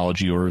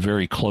doxology, or a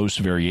very close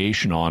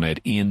variation on it,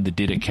 in the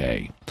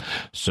Didache.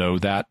 So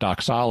that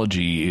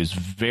doxology is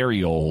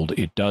very old.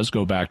 It does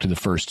go back to the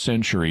 1st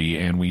century,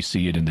 and we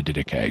see it in the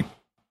Didache.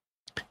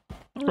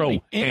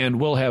 Right. And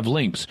we'll have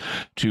links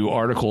to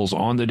articles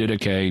on the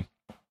Didache,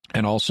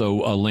 and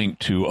also a link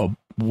to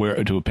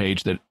a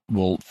page that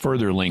will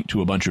further link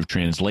to a bunch of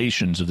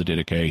translations of the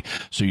Didache,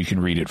 so you can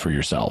read it for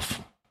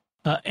yourself.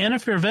 Anna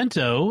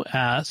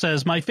Fervento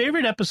says, my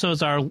favorite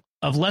episodes are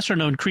of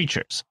lesser-known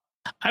creatures.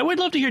 I would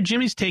love to hear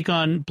Jimmy's take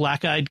on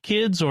black-eyed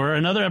kids or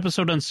another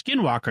episode on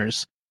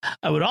skinwalkers.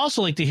 I would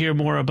also like to hear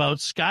more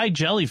about sky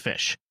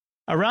jellyfish.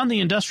 Around the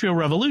Industrial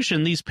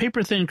Revolution, these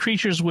paper-thin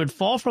creatures would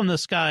fall from the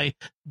sky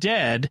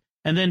dead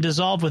and then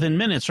dissolve within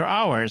minutes or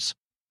hours.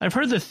 I've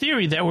heard the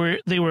theory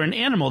that they were an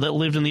animal that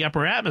lived in the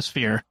upper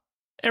atmosphere.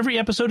 Every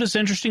episode is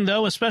interesting,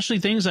 though, especially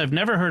things I've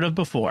never heard of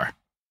before.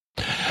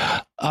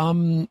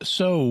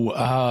 So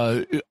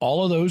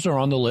all of those are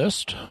on the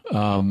list.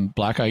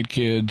 Black-eyed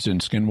kids and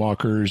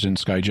skinwalkers and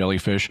sky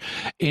jellyfish.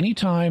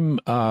 Anytime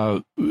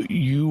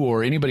you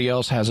or anybody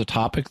else has a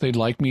topic they'd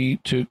like me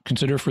to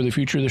consider for the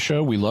future of the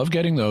show, we love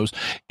getting those.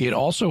 It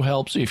also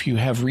helps if you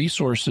have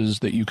resources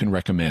that you can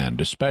recommend,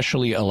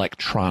 especially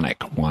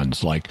electronic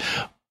ones like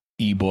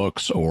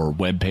ebooks or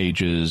web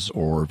pages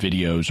or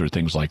videos or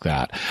things like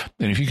that.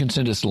 And if you can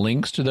send us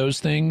links to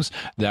those things,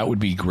 that would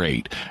be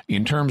great.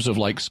 In terms of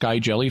like sky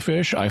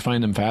jellyfish, I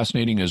find them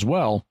fascinating as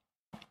well.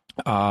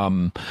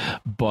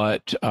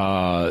 But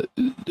I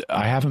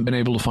haven't been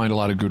able to find a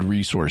lot of good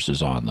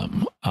resources on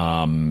them.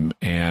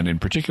 And in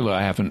particular,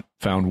 I haven't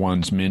found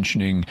ones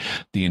mentioning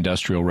the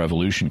Industrial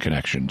Revolution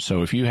connection.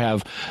 So if you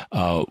have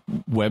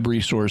web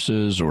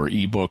resources or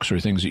ebooks or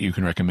things that you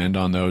can recommend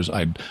on those,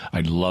 I'd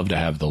love to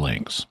have the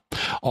links.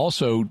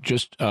 Also,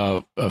 just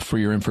for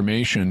your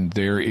information,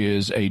 there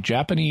is a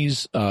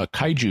Japanese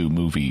kaiju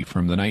movie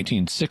from the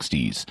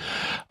 1960s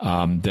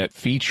that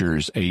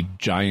features a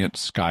giant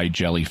sky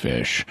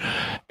jellyfish,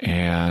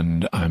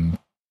 and I'm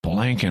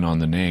blanking on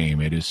the name.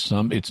 It's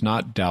not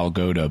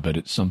Dalgota, but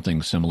it's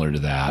something similar to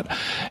that,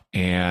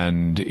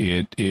 and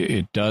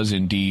it does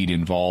indeed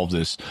involve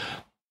this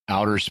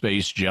outer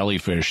space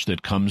jellyfish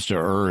that comes to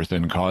Earth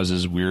and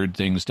causes weird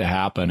things to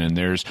happen. And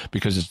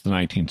because it's the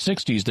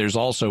 1960s, there's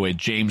also a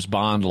James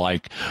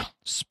Bond-like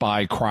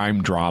spy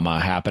crime drama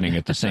happening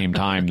at the same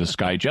time the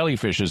sky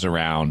jellyfish is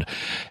around.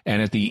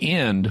 And at the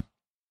end,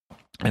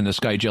 and the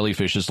sky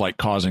jellyfish is like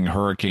causing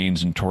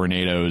hurricanes and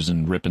tornadoes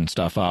and ripping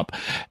stuff up.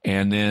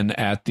 And then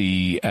at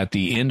the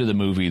end of the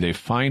movie, they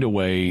find a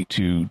way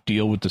to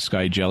deal with the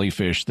sky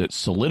jellyfish that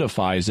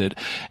solidifies it,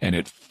 and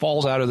it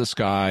falls out of the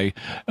sky,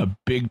 a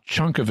big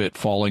chunk of it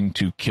falling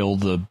to kill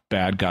the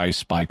bad guy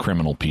spy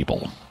criminal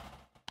people.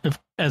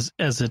 As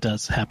it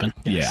does happen.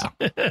 Yes.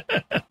 Yeah.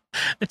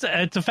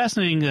 It's a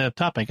fascinating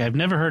topic. I've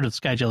never heard of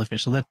sky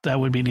jellyfish, so that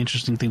would be an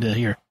interesting thing to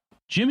hear.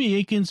 Jimmy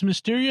Akin's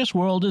Mysterious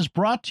World is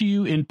brought to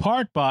you in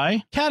part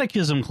by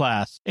Catechism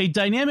Class, a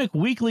dynamic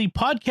weekly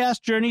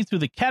podcast journey through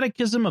the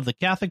Catechism of the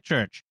Catholic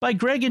Church by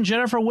Greg and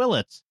Jennifer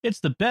Willits. It's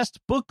the best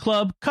book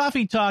club,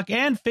 coffee talk,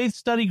 and faith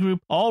study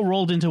group all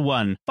rolled into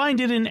one. Find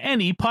it in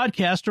any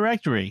podcast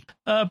directory.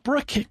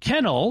 Brooke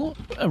Kennel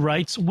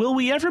writes, will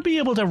we ever be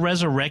able to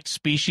resurrect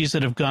species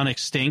that have gone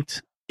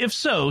extinct? If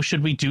so,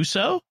 should we do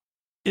so?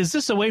 Is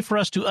this a way for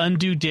us to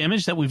undo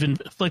damage that we've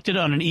inflicted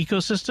on an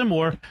ecosystem,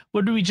 or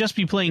would we just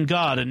be playing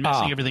God and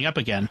messing everything up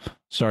again?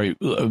 Sorry,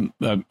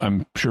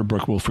 I'm sure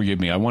Brooke will forgive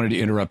me. I wanted to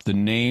interrupt. The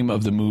name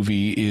of the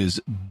movie is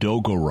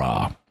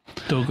Dogora.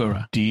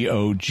 Dogora.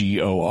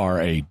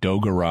 Dogora.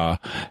 Dogora,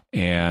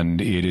 and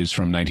it is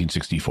from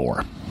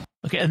 1964.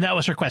 Okay, and that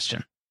was her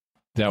question.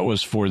 That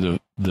was for the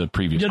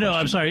previous question. No,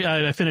 I'm sorry.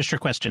 I finished her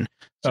question.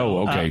 So,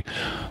 okay.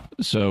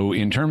 So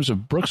in terms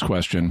of Brooke's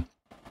question,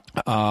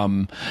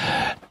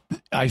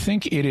 I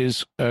think it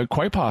is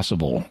quite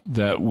possible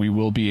that we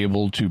will be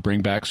able to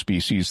bring back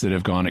species that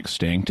have gone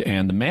extinct,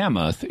 and the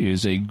mammoth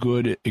is a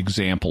good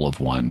example of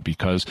one,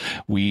 because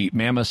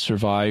mammoths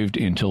survived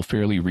until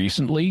fairly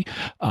recently.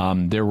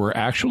 There were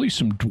actually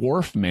some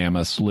dwarf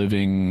mammoths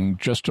living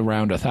just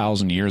around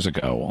 1,000 years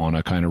ago on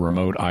a kind of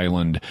remote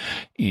island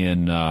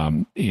in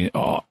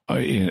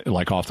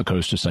like off the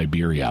coast of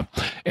Siberia,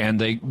 and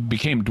they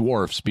became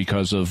dwarfs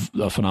because of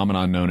a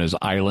phenomenon known as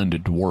island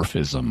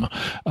dwarfism.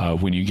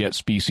 When you get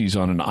species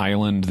on an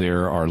island,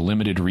 there are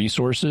limited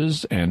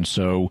resources, and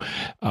so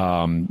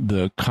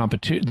the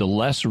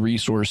less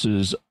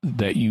resources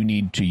that you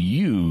need to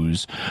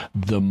use,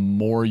 the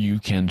more you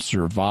can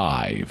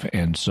survive.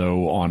 And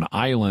so on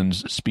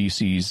islands,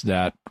 species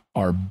that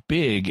are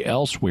big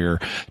elsewhere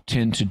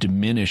tend to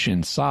diminish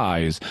in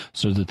size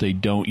so that they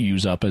don't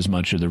use up as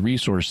much of the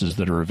resources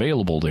that are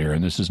available there.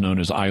 And this is known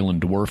as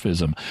island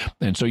dwarfism.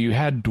 And so you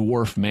had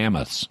dwarf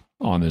mammoths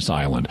on this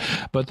island,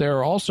 but there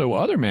are also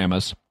other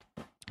mammoths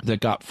that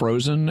got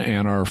frozen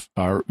and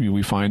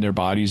we find their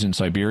bodies in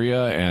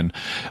Siberia, and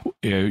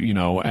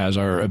as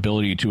our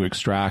ability to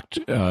extract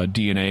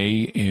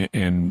DNA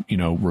and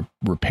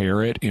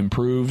repair it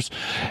improves,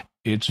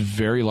 it's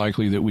very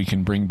likely that we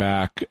can bring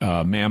back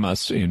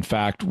mammoths. In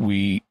fact,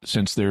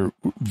 since they're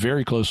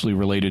very closely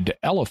related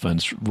to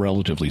elephants,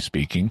 relatively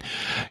speaking,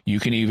 you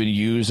can even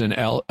use an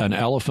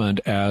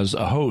elephant as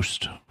a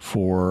host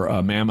for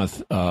a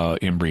mammoth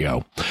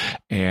embryo,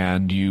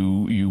 and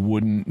you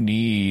wouldn't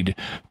need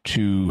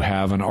to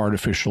have an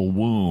artificial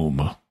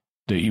womb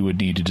that you would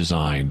need to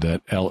design.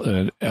 That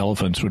elephant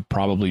mothers would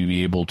probably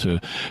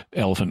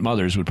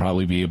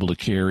be able to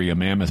carry a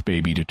mammoth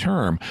baby to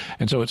term.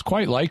 And so it's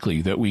quite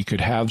likely that we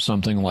could have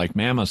something like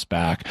mammoths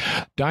back.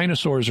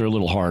 Dinosaurs are a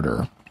little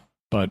harder,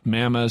 but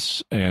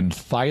mammoths and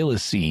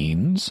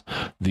thylacines,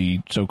 the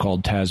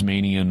so-called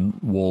Tasmanian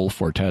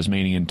wolf or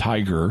Tasmanian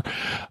tiger,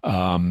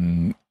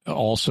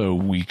 also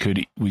we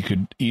could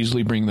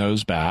easily bring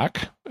those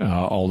back,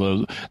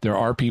 although there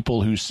are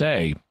people who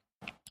say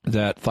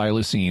that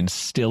thylacines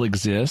still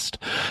exist.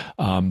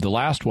 The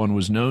last one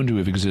was known to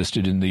have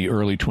existed in the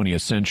early 20th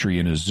century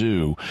in a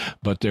zoo,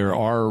 but there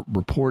are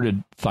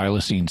reported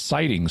thylacine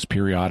sightings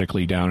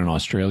periodically down in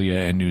Australia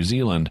and New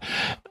Zealand,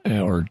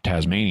 or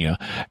Tasmania,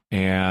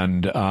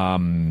 and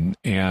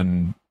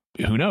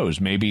who knows,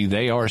 maybe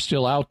they are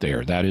still out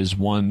there. That is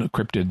one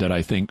cryptid that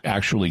I think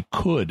actually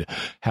could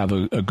have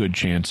a good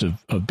chance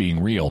of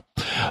being real.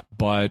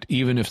 But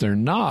even if they're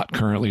not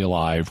currently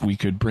alive, we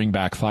could bring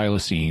back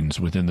thylacines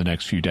within the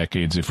next few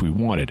decades if we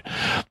wanted.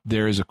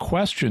 There is a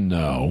question,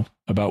 though,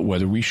 about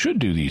whether we should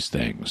do these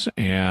things.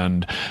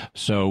 And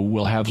so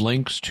we'll have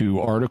links to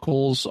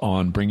articles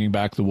on bringing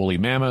back the woolly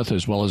mammoth,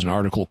 as well as an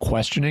article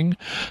questioning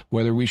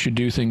whether we should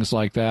do things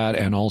like that,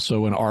 and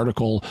also an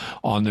article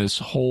on this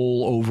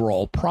whole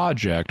overall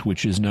project,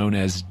 which is known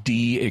as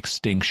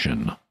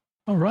de-extinction.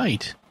 All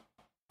right.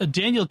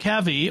 Daniel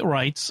Cavey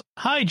writes,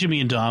 "Hi,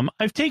 Jimmy and Dom.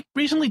 I've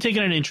recently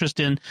taken an interest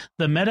in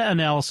the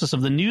meta-analysis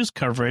of the news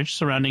coverage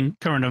surrounding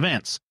current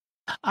events.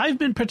 I've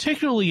been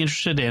particularly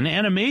interested in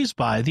and amazed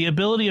by the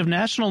ability of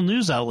national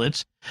news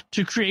outlets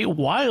to create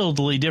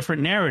wildly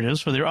different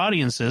narratives for their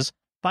audiences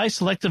by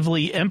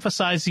selectively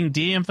emphasizing,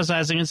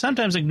 de-emphasizing, and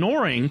sometimes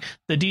ignoring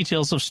the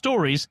details of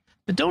stories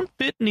that don't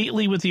fit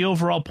neatly with the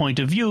overall point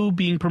of view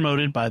being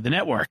promoted by the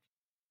network.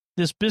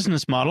 This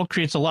business model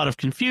creates a lot of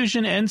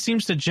confusion and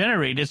seems to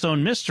generate its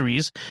own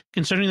mysteries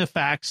concerning the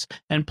facts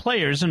and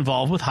players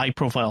involved with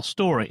high-profile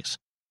stories.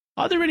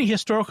 Are there any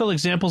historical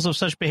examples of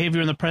such behavior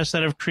in the press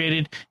that have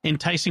created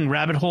enticing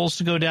rabbit holes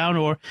to go down,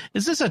 or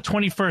is this a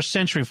 21st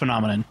century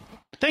phenomenon?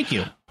 Thank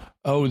you."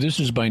 Oh, this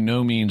is by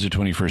no means a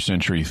 21st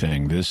century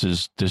thing. This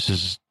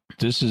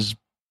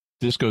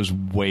goes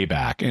way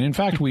back. And in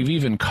fact, we've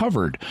even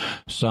covered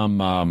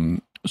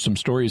some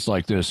stories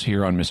like this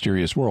here on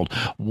Mysterious World.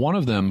 One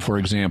of them, for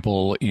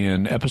example,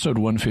 in episode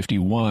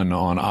 151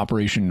 on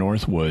Operation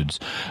Northwoods,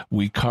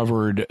 we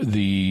covered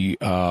the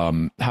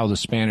how the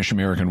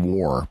Spanish-American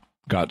War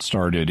got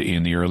started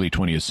in the early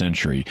 20th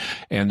century.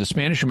 And the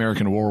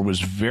Spanish-American War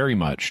was very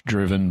much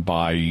driven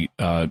by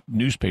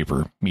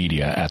newspaper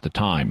media at the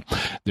time.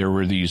 There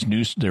were these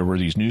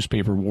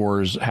newspaper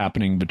wars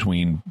happening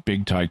between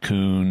big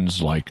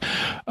tycoons like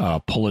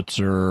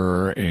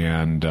Pulitzer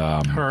and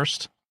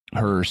Hearst.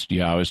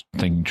 Yeah, I was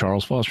thinking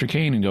Charles Foster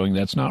Kane and going,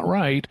 that's not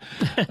right.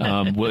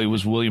 Well, it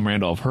was William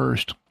Randolph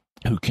Hearst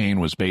who Kane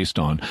was based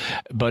on.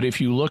 But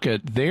if you look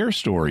at their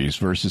stories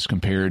versus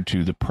compared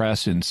to the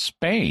press in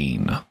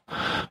Spain,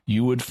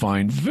 you would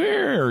find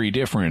very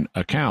different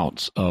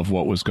accounts of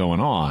what was going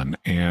on.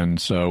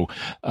 And so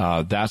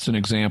that's an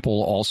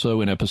example.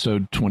 Also in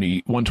episode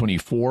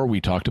 124,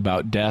 we talked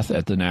about death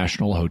at the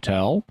National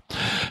Hotel,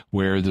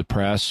 where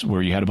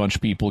you had a bunch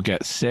of people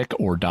get sick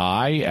or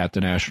die at the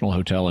National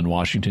Hotel in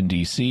Washington,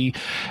 D.C.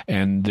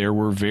 And there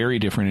were very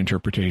different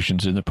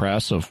interpretations in the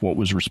press of what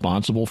was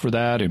responsible for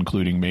that,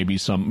 including maybe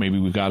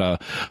we've got a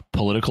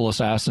political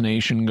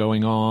assassination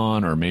going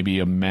on, or maybe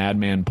a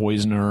madman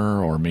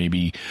poisoner, or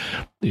maybe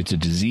it's a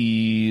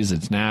disease,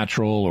 it's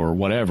natural, or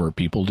whatever.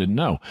 People didn't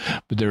know.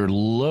 But there are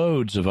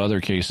loads of other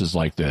cases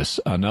like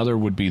this. Another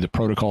would be the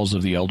Protocols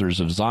of the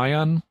Elders of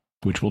Zion,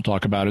 which we'll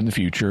talk about in the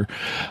future.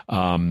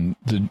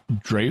 The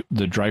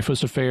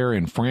Dreyfus Affair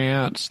in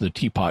France, the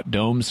Teapot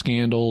Dome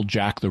scandal,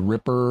 Jack the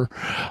Ripper,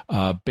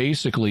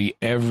 basically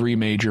every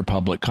major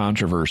public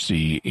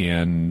controversy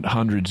in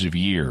hundreds of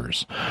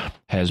years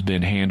has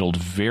been handled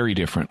very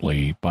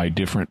differently by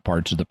different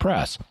parts of the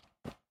press.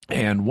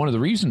 And one of the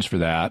reasons for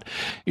that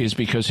is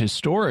because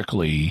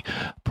historically,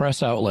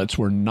 press outlets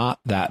were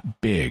not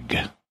that big.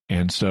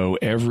 And so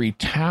every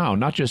town,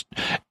 not just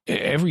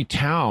every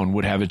town,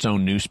 would have its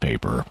own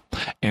newspaper,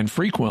 and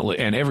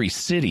every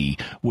city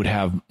would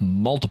have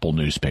multiple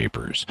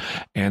newspapers,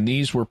 and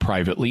these were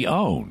privately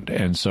owned.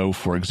 And so,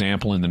 for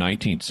example, in the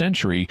 19th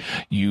century,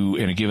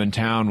 in a given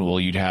town,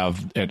 you'd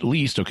have at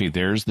least,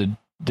 there's the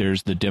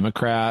the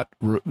Democrat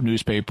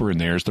newspaper, and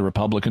there's the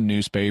Republican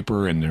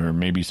newspaper, and there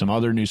may be some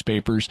other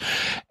newspapers,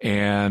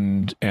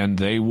 and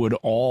they would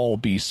all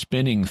be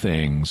spinning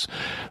things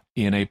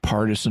in a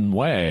partisan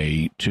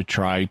way to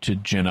try to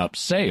gin up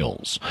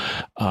sales,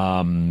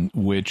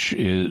 which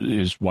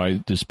is why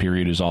this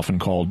period is often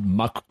called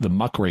the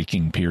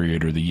muckraking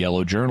period or the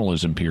yellow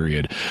journalism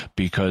period,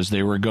 because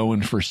they were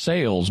going for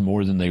sales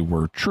more than they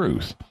were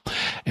truth.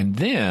 And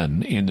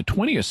then in the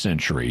 20th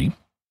century,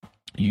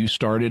 you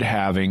started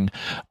having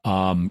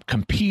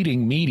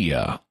competing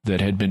media that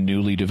had been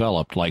newly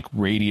developed, like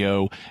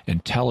radio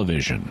and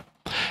television.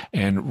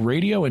 And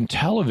radio and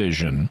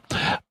television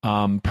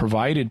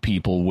provided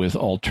people with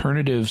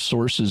alternative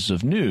sources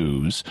of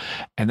news,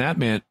 and that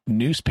meant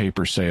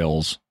newspaper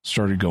sales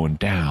started going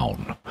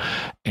down.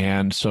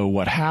 And so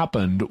what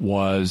happened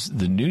was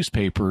the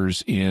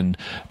newspapers in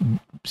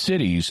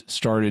cities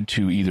started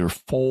to either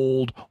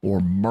fold or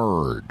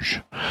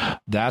merge.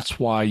 That's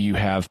why you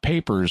have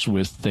papers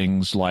with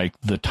things like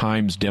the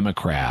Times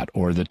Democrat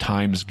or the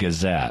Times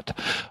Gazette.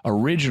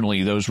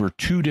 Originally, those were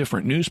two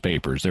different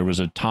newspapers. There was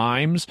a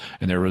Times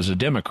and there was a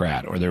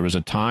Democrat, or there was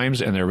a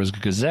Times and there was a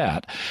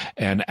Gazette.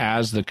 And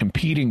as the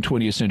competing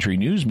 20th century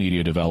news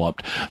media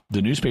developed,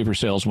 the newspaper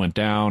sales went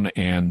down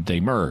and they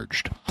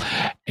merged.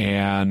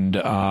 And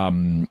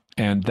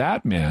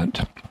that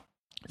meant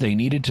they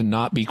needed to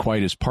not be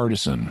quite as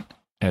partisan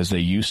as they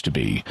used to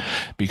be,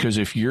 because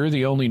if you're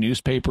the only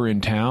newspaper in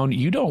town,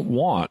 you don't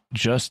want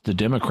just the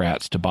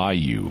Democrats to buy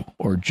you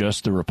or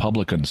just the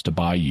Republicans to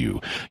buy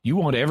you. You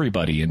want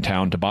everybody in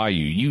town to buy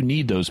you. You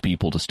need those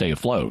people to stay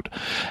afloat.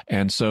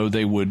 And so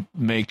they would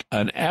make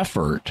an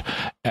effort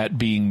at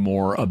being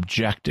more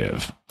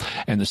objective.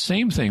 And the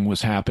same thing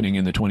was happening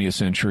in the 20th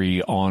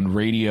century on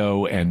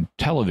radio and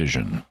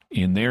television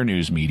in their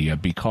news media,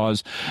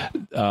 because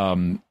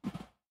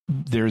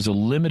there's a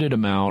limited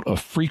amount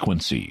of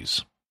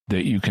frequencies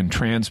that you can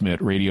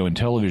transmit radio and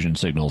television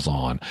signals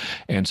on.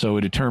 And so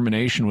a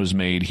determination was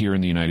made here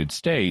in the United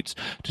States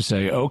to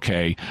say,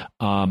 okay,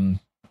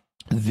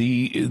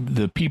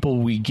 the people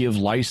we give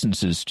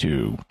licenses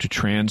to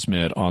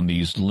transmit on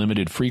these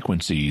limited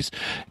frequencies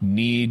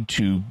need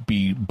to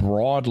be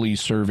broadly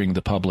serving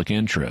the public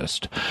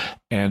interest.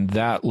 And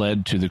that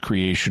led to the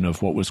creation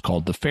of what was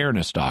called the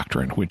Fairness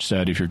Doctrine, which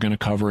said if you're going to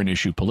cover an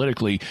issue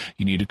politically,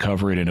 you need to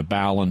cover it in a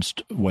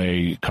balanced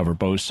way, cover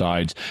both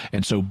sides.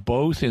 And so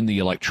both in the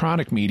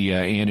electronic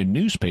media and in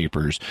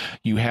newspapers,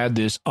 you had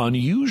this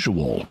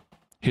unusual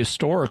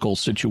historical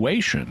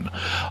situation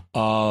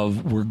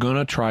of we're going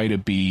to try to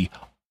be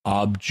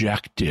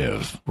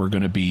objective. We're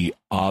going to be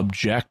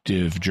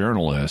objective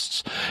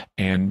journalists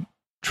and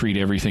treat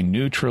everything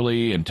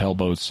neutrally and tell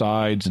both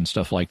sides and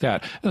stuff like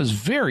that. It was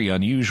very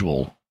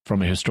unusual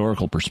from a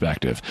historical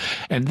perspective.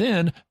 And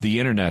then the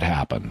internet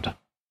happened.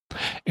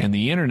 And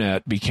the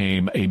internet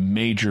became a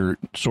major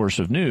source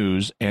of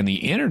news, and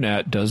the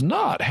internet does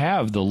not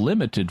have the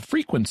limited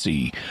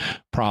frequency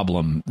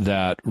problem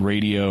that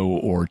radio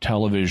or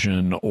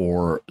television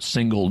or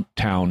single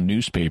town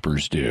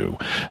newspapers do.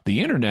 The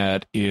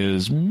internet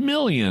is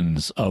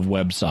millions of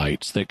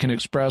websites that can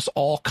express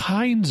all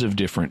kinds of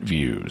different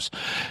views.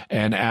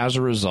 And as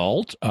a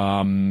result,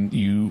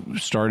 you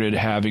started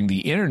having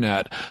the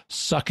internet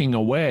sucking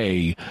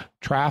away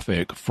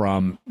traffic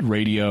from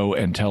radio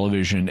and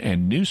television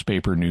and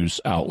newspaper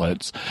news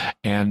outlets.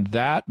 And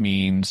that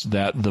means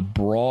that the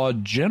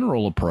broad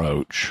general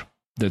approach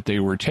that they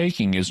were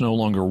taking is no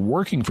longer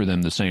working for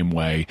them the same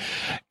way.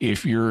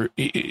 If you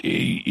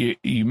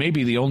may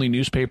be the only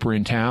newspaper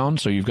in town,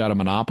 so you've got a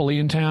monopoly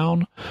in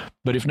town,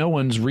 but if no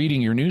one's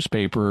reading your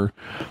newspaper,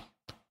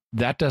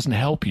 that doesn't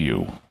help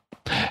you.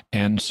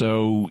 And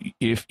so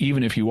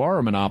even if you are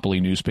a monopoly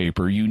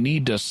newspaper, you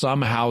need to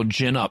somehow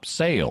gin up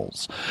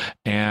sales,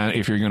 and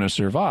if you're going to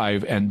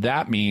survive, and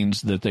that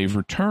means that they've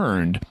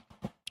returned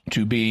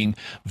to being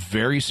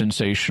very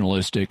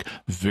sensationalistic,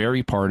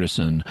 very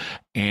partisan,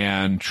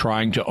 and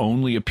trying to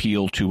only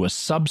appeal to a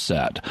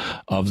subset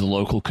of the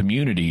local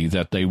community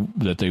that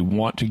they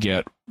want to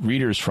get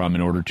readers from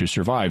in order to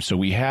survive. So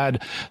we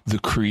had the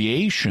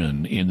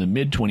creation in the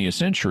mid-20th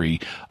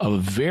century of a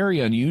very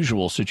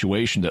unusual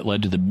situation that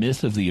led to the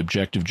myth of the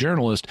objective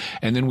journalist,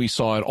 and then we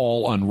saw it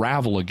all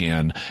unravel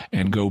again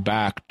and go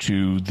back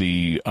to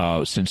the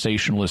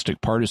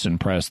sensationalistic partisan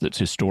press that's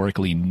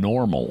historically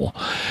normal.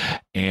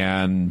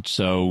 And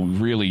so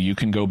really you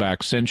can go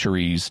back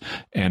centuries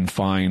and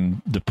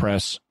find the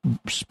press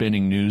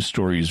spinning news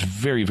stories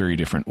very, very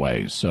different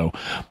ways. So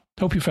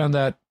hope you found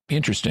that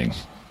interesting.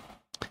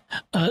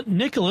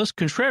 Nicholas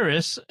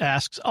Contreras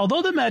asks,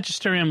 although the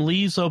magisterium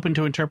leaves open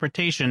to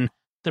interpretation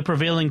the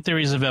prevailing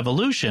theories of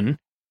evolution,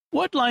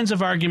 what lines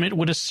of argument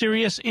would a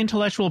serious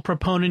intellectual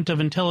proponent of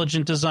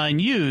intelligent design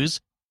use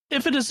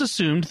if it is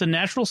assumed the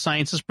natural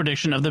sciences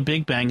prediction of the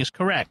Big Bang is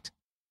correct?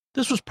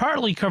 This was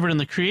partly covered in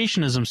the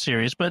creationism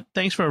series, but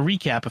thanks for a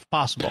recap if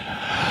possible.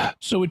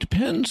 So it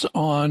depends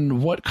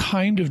on what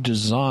kind of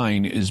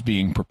design is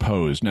being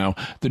proposed. Now,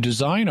 the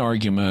design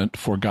argument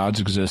for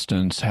God's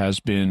existence has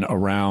been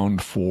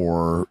around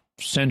for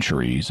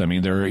centuries. I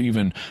mean, there are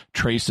even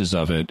traces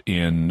of it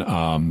in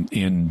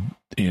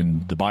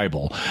the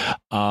Bible,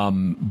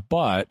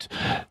 but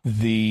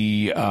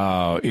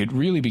it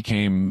really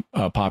became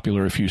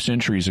popular a few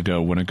centuries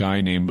ago when a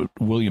guy named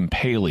William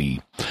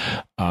Paley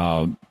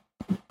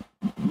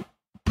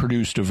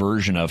produced a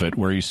version of it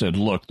where he said,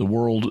 look, the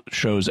world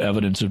shows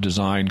evidence of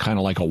design kind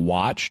of like a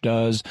watch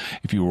does.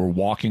 If you were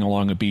walking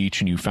along a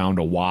beach and you found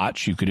a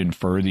watch, you could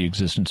infer the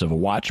existence of a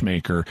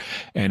watchmaker.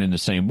 And in the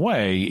same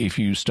way, if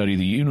you study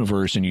the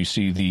universe and you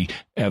see the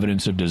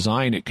evidence of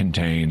design it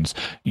contains,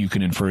 you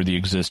can infer the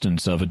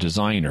existence of a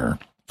designer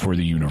for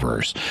the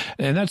universe.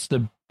 And that's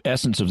the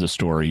essence of the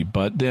story.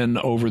 But then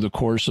over the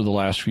course of the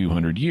last few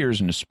hundred years,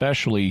 and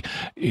especially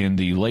in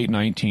the late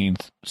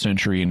 19th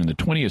century and in the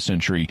 20th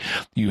century,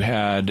 you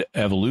had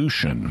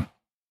evolution,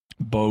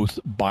 both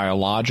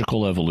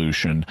biological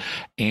evolution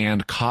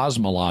and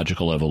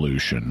cosmological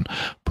evolution,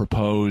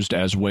 proposed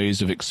as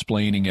ways of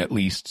explaining at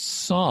least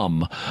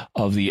some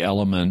of the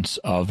elements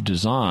of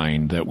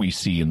design that we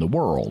see in the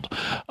world.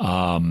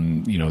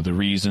 The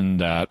reason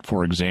that,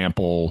 for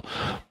example,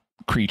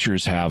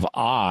 creatures have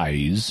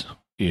eyes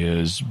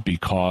is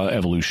because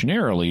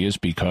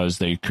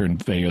they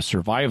convey a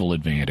survival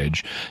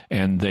advantage,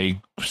 and they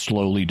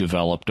slowly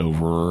developed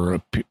over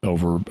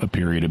a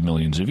period of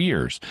millions of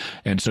years.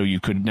 And so you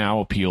could now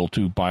appeal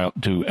to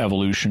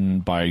evolution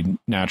by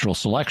natural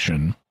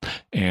selection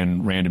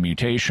and random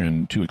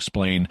mutation to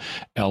explain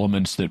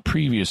elements that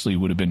previously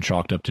would have been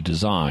chalked up to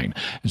design.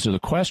 And so the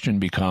question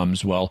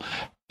becomes, well,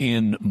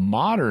 in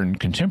modern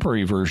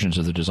contemporary versions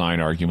of the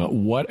design argument,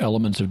 what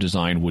elements of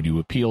design would you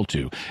appeal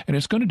to? And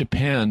it's going to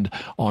depend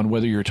on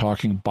whether you're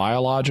talking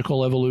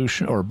biological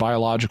evolution or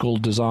biological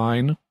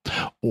design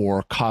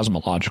or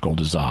cosmological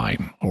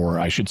design, or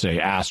I should say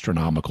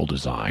astronomical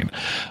design.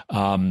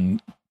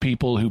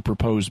 People who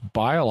propose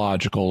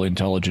biological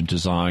intelligent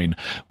design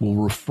will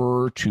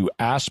refer to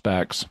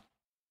aspects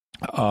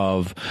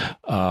of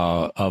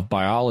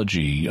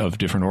biology of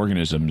different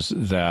organisms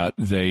that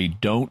they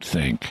don't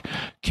think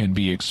can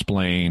be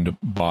explained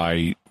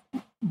by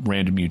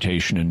random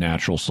mutation and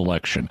natural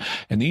selection.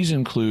 And these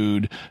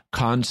include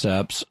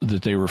concepts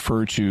that they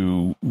refer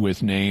to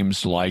with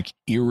names like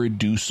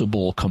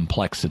irreducible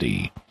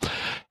complexity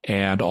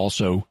and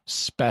also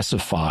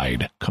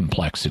specified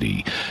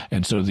complexity.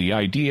 And so the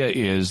idea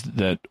is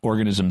that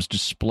organisms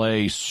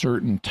display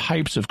certain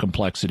types of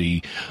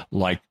complexity,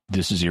 like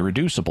this is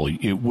irreducible.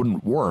 It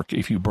wouldn't work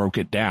if you broke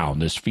it down.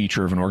 This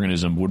feature of an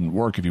organism wouldn't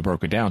work if you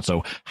broke it down.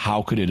 So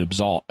how could it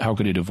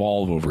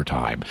evolve over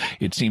time?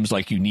 It seems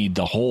like you need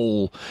the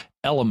whole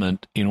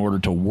element in order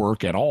to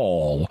work at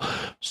all,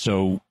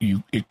 so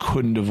it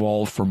couldn't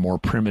evolve from more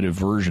primitive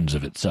versions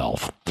of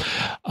itself.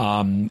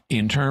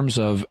 In terms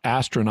of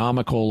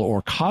astronomical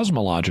or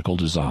cosmological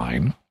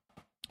design,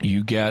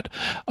 you get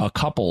a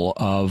couple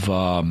of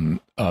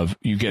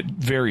you get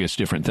various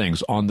different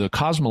things. On the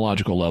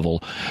cosmological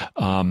level,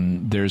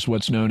 there's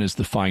what's known as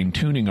the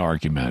fine-tuning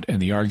argument.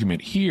 And the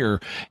argument here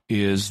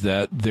is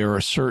that there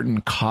are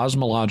certain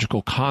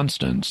cosmological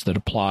constants that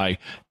apply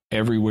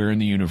everywhere in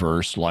the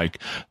universe,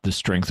 like the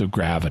strength of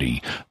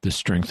gravity, the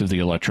strength of the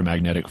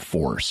electromagnetic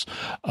force,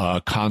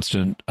 a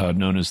constant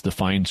known as the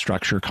fine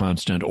structure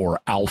constant,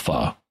 or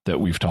alpha, that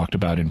we've talked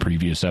about in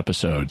previous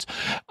episodes.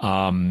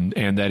 And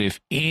that if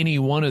any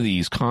one of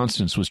these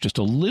constants was just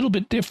a little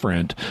bit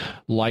different,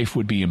 life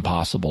would be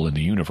impossible in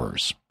the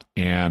universe.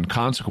 And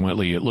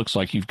consequently, it looks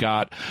like you've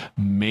got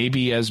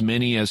maybe as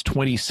many as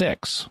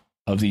 26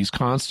 of these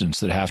constants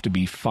that have to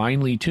be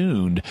finely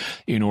tuned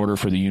in order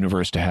for the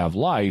universe to have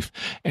life.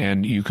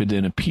 And you could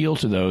then appeal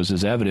to those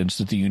as evidence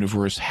that the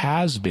universe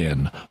has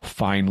been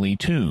finely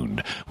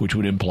tuned, which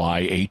would imply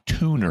a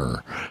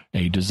tuner,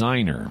 a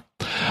designer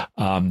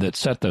that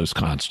set those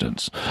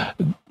constants.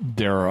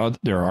 There are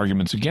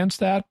arguments against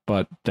that,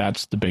 but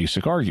that's the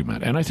basic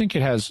argument. And I think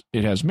it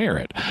has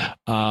merit.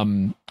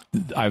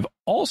 I've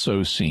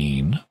also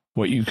seen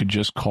what you could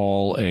just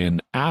call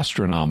an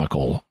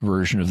astronomical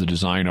version of the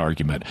design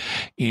argument.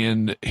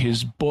 In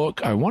his book,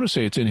 I want to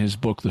say it's in his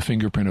book, The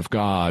Fingerprint of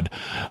God,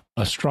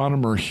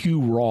 astronomer Hugh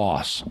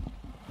Ross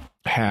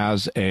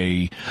has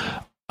an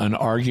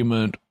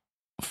argument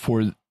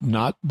for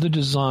not the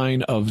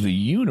design of the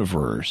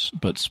universe,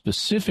 but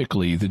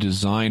specifically the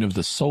design of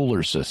the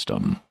solar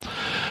system,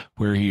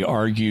 where he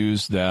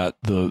argues that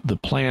the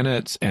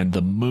planets and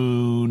the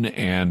moon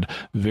and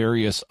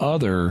various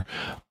other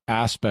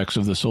aspects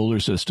of the solar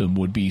system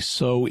would be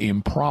so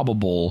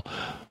improbable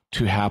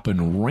to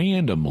happen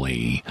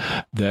randomly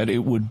that it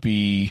would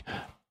be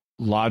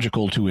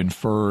logical to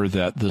infer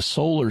that the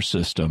solar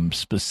system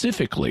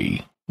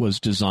specifically was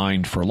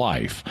designed for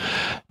life.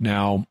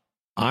 Now,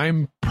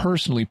 I'm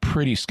personally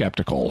pretty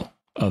skeptical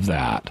of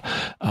that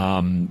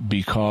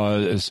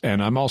because,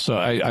 and I'm also,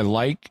 I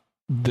like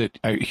that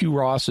Hugh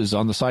Ross is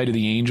on the side of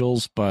the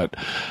angels, but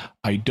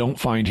I don't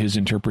find his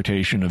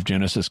interpretation of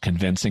Genesis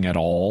convincing at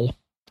all.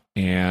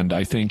 And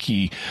I think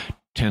he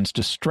tends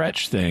to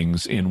stretch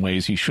things in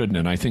ways he shouldn't,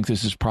 and I think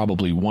this is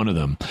probably one of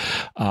them.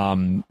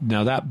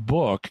 Now, that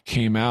book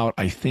came out,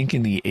 I think,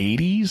 in the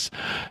 80s,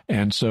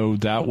 and so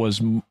that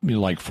was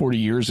like 40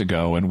 years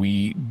ago, and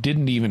we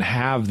didn't even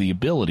have the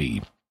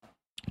ability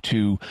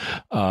to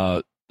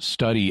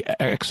study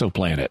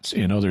exoplanets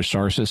in other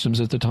star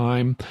systems at the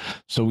time.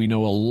 So we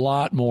know a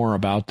lot more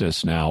about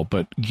this now,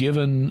 but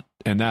given,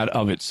 and that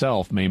of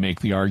itself may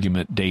make the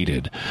argument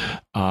dated.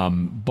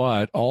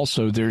 But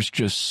also there's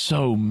just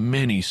so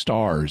many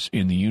stars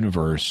in the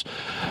universe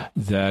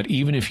that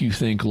even if you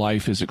think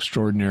life is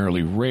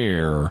extraordinarily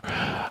rare,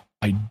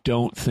 I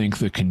don't think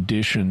the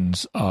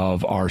conditions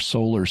of our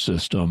solar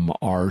system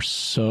are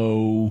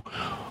so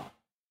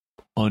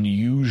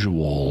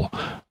unusual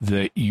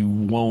that you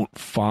won't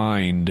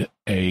find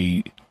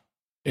a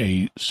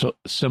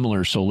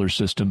similar solar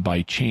system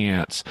by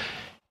chance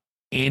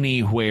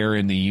anywhere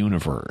in the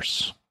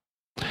universe.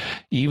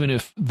 Even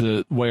if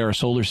the way our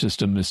solar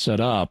system is set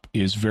up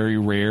is very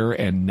rare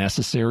and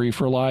necessary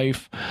for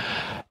life,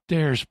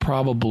 there's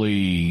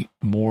probably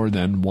more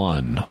than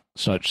one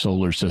such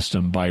solar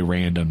system by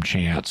random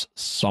chance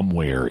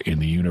somewhere in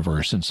the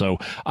universe. And so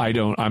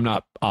I'm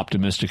not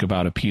optimistic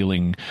about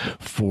appealing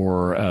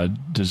for a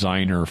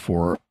designer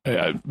for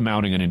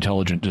mounting an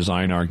intelligent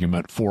design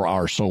argument for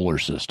our solar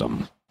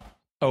system.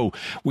 Oh,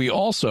 we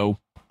also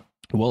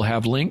will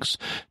have links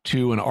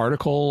to an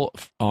article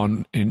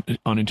on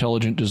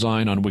intelligent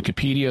design on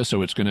Wikipedia,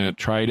 so it's going to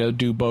try to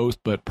do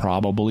both, but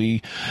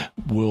probably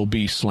will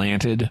be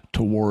slanted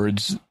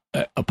towards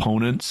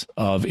opponents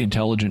of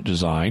intelligent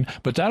design,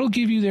 but that'll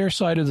give you their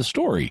side of the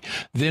story.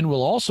 Then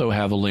we'll also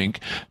have a link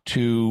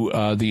to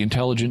the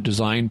intelligent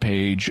design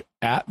page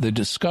at the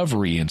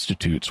Discovery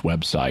Institute's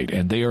website,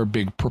 and they are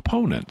big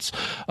proponents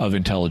of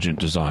intelligent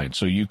design,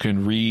 so you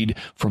can read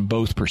from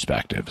both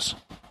perspectives.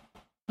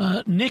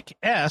 Nick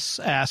S.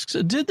 asks,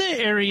 did the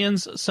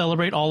Arians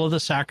celebrate all of the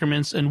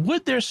sacraments, and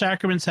would their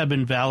sacraments have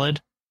been valid?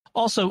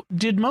 Also,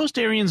 did most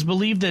Arians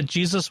believe that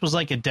Jesus was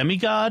like a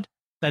demigod,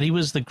 that he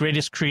was the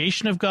greatest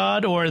creation of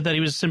God, or that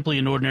he was simply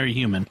an ordinary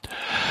human?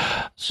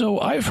 So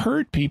I've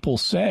heard people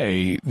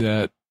say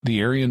that the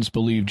Arians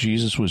believed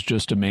Jesus was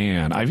just a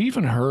man. I've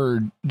even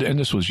heard, and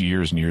this was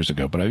years and years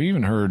ago, but I've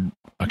even heard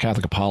a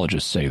Catholic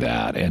apologist say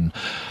that, and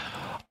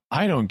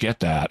I don't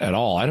get that at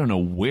all. I don't know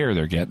where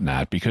they're getting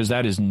that, because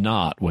that is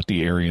not what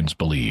the Arians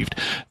believed.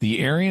 The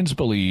Arians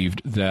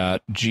believed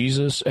that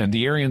Jesus, and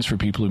the Arians, for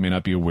people who may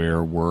not be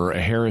aware, were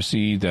a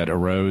heresy that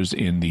arose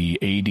in the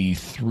AD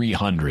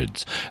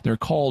 300s. They're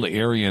called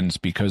Arians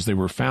because they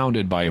were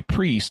founded by a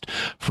priest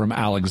from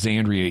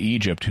Alexandria,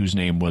 Egypt, whose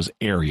name was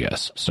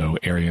Arius. So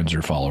Arians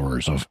are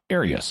followers of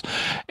Arius.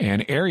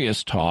 And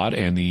Arius taught,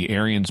 and the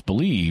Arians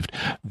believed,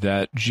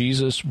 that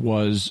Jesus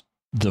was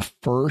the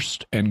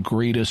first and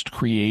greatest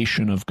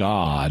creation of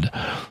God,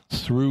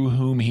 through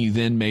whom he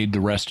then made the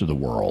rest of the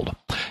world.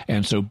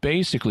 And so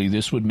basically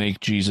this would make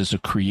Jesus a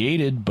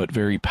created but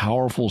very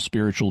powerful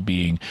spiritual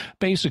being,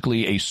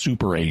 basically a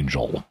super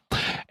angel.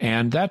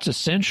 And that's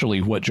essentially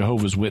what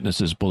Jehovah's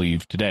Witnesses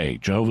believe today.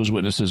 Jehovah's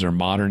Witnesses are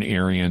modern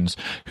Arians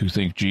who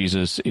think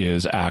Jesus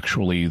is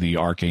actually the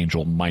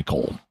Archangel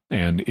Michael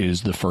and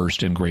is the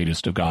first and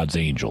greatest of God's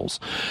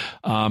angels.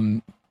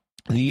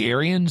 The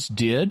Arians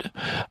did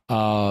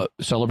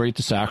celebrate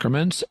the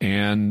sacraments,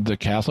 and the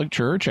Catholic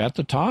Church at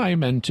the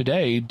time and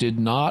today did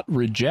not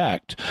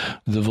reject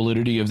the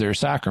validity of their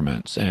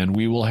sacraments. And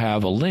we will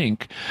have a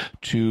link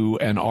to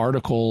an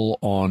article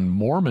on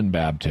Mormon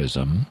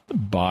baptism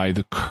by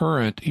the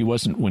current, he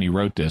wasn't when he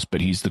wrote this,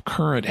 but he's the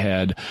current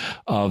head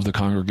of the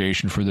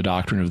Congregation for the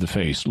Doctrine of the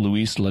Faith,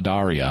 Luis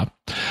Ladaria,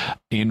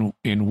 in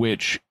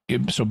which,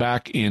 so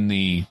back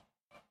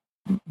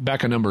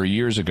a number of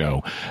years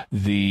ago,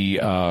 the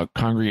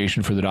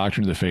Congregation for the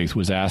Doctrine of the Faith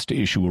was asked to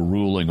issue a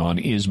ruling on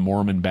is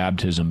Mormon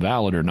baptism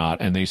valid or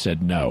not, and they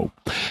said no.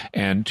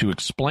 And to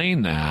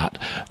explain that,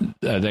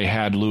 they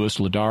had Luis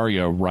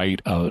Ladaria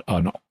write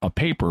a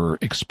paper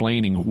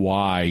explaining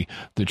why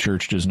the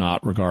church does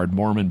not regard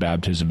Mormon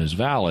baptism as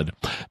valid.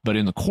 But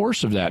in the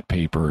course of that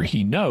paper,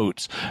 he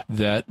notes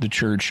that the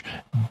church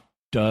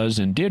does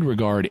and did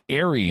regard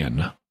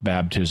Arian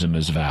baptism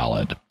as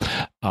valid.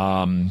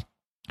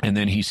 And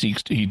then he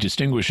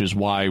distinguishes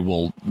why,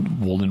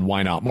 then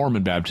why not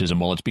Mormon baptism?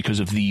 Well, it's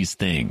because of these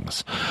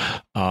things.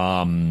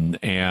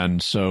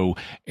 And so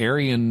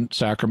Arian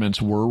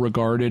sacraments were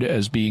regarded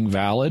as being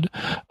valid.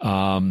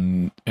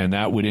 And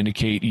that would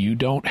indicate you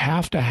don't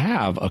have to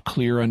have a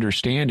clear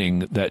understanding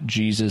that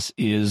Jesus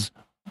is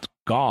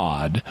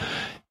God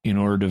in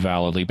order to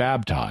validly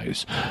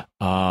baptize.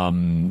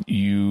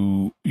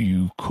 You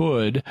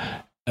could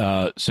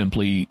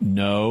simply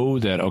know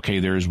that, okay,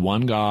 there's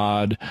one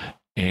God,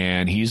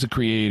 and he's the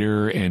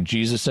creator, and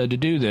Jesus said to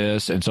do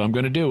this, and so I'm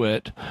going to do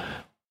it.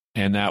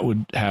 And that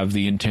would have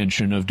the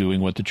intention of doing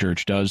what the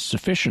church does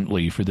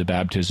sufficiently for the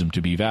baptism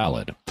to be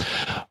valid.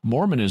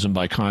 Mormonism,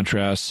 by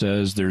contrast,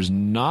 says there's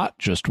not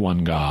just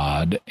one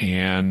God,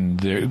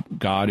 and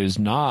God is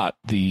not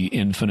the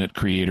infinite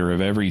creator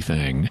of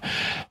everything.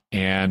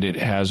 And it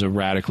has a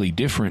radically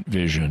different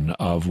vision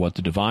of what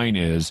the divine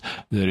is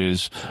that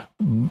is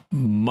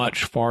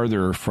much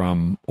farther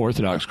from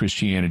Orthodox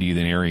Christianity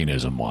than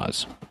Arianism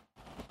was.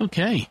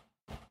 Okay.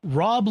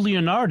 Rob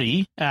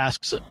Leonardi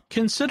asks,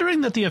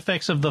 considering that the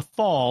effects of the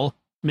fall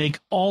make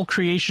all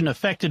creation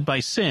affected by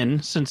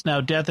sin, since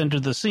now death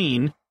entered the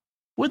scene,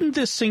 wouldn't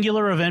this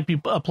singular event be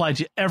applied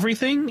to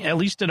everything, at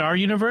least in our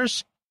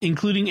universe,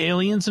 including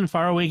aliens and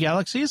faraway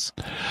galaxies?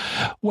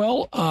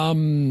 Well,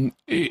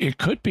 it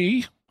could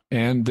be.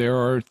 And there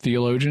are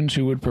theologians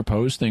who would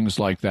propose things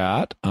like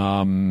that.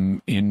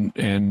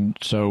 And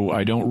so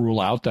I don't rule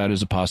out that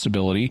as a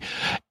possibility.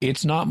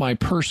 It's not my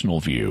personal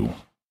view.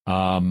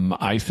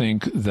 I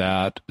think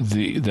that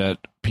that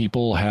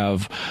people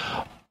have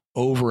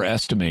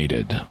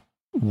overestimated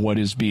what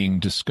is being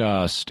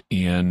discussed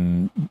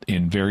in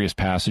various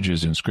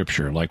passages in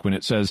Scripture. Like when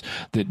it says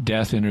that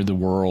death entered the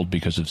world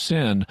because of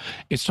sin,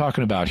 it's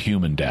talking about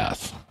human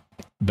death.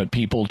 But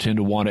people tend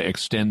to want to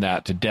extend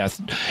that to death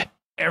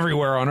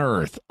everywhere on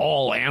earth,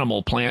 all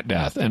animal, plant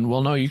death. And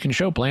well, no, you can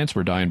show plants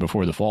were dying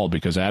before the fall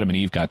because Adam and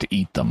Eve got to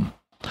eat them.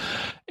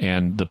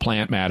 And the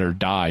plant matter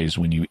dies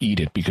when you eat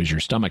it because your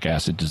stomach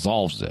acid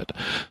dissolves it.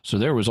 So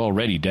there was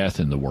already death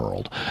in the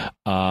world.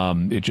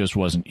 It just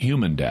wasn't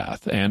human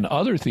death. And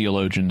other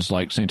theologians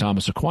like St.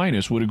 Thomas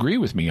Aquinas would agree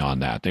with me on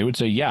that. They would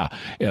say, yeah,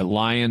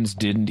 lions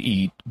didn't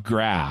eat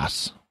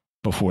grass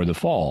before the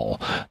fall.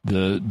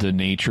 The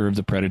nature of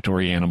the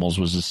predatory animals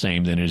was the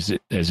same then as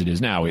it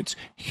is now. It's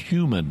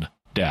human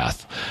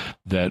death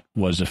that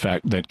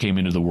came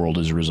into the world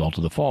as a result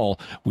of the fall.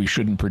 We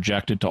shouldn't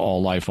project it to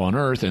all life on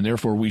Earth, and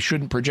therefore we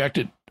shouldn't project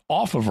it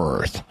off of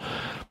Earth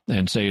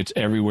and say it's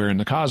everywhere in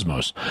the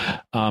cosmos.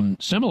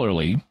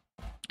 Similarly,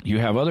 you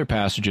have other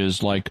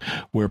passages like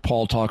where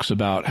Paul talks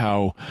about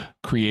how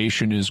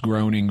creation is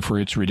groaning for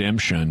its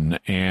redemption.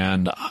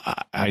 And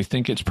I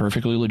think it's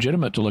perfectly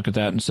legitimate to look at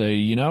that and say,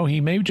 he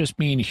may just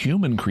mean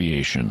human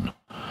creation.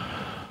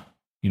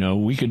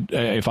 We could,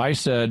 if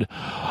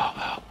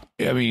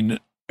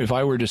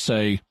I were to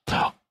say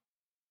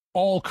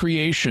all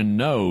creation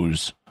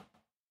knows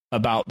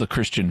about the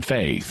Christian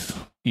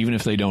faith, even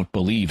if they don't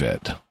believe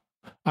it,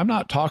 I'm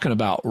not talking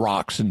about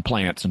rocks and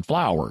plants and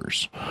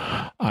flowers.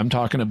 I'm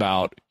talking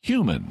about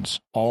humans,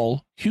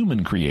 all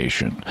human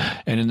creation.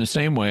 And in the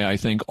same way, I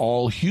think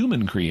all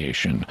human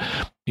creation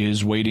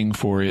is waiting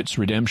for its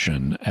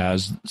redemption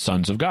as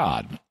sons of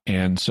God.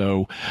 And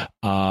so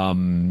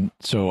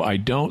I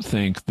don't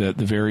think that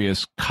the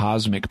various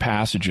cosmic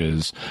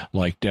passages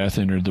like death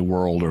entered the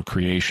world or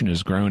creation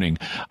is groaning,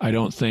 I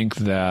don't think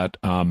that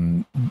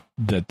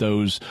that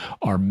those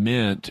are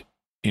meant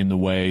in the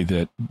way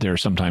that they're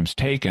sometimes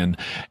taken,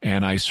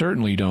 and I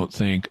certainly don't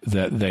think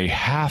that they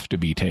have to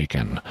be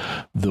taken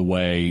the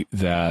way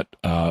that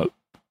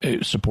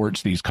it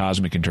supports these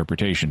cosmic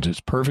interpretations. It's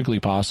perfectly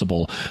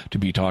possible to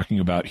be talking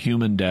about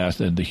human death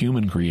and the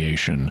human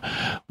creation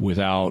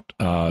without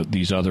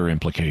these other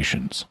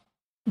implications.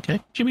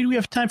 Okay. Jimmy, do we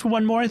have time for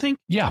one more, I think?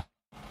 Yeah.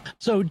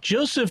 So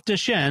Joseph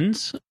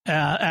Deschennes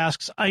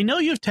asks, I know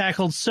you've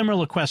tackled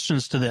similar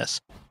questions to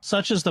this,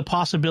 such as the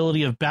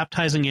possibility of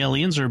baptizing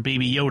aliens or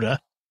Baby Yoda,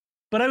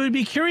 but I would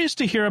be curious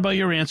to hear about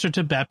your answer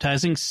to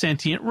baptizing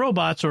sentient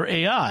robots or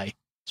AI,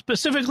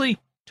 specifically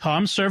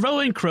Tom Servo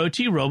and Crow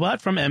T Robot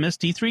from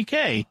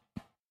MST3K.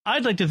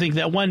 I'd like to think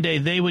that one day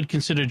they would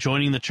consider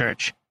joining the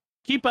church.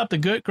 Keep up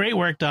the great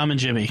work, Dom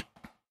and Jimmy.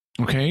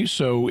 Okay,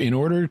 so in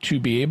order to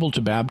be able to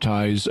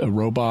baptize a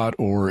robot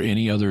or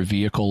any other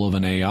vehicle of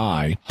an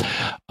AI,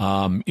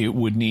 it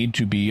would need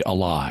to be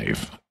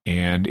alive,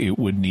 and it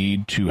would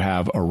need to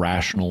have a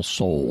rational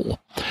soul.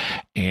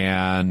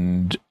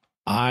 And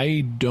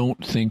I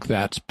don't think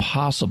that's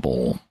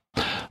possible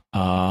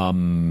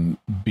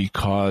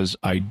because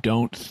I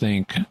don't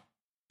think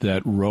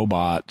that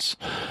robots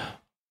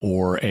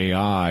or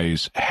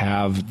AIs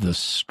have the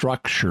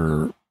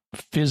structure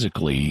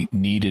physically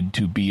needed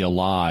to be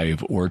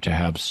alive or to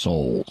have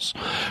souls.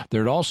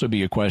 There'd also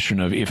be a question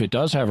of if it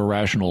does have a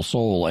rational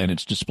soul and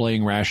it's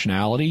displaying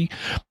rationality,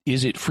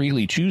 is it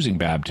freely choosing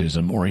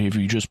baptism, or have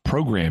you just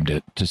programmed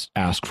it to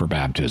ask for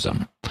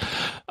baptism?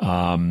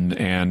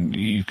 And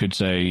you could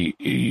say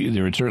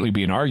there would certainly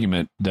be an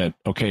argument that,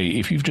 okay,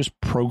 if you've just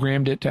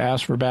programmed it to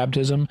ask for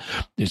baptism,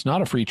 it's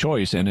not a free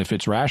choice. And if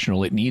it's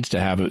rational,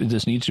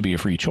 this needs to be a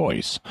free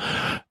choice.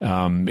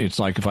 It's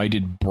like if I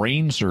did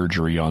brain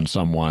surgery on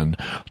someone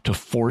to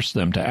force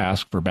them to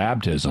ask for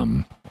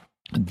baptism,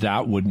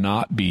 that would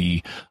not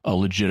be a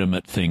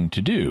legitimate thing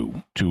to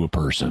do to a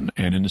person.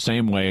 And in the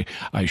same way,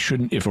 I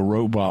shouldn't, if a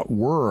robot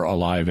were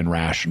alive and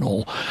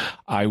rational,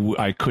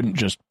 I couldn't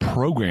just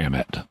program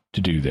it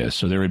to do this.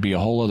 So there would be a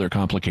whole other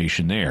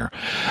complication there.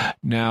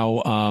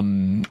 Now,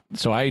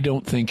 so I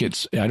don't think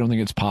it's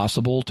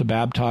possible to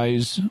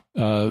baptize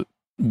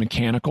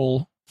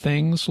mechanical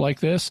things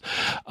like this.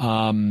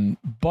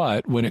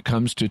 But when it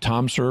comes to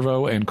Tom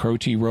Servo and Crow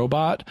T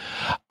Robot,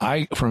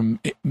 from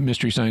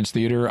Mystery Science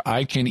Theater,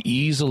 I can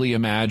easily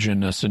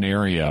imagine a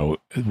scenario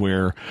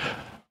where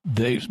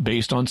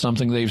based on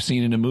something they've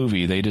seen in a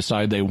movie, they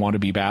decide they want to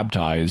be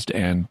baptized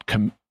and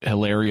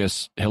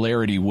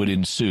hilarity would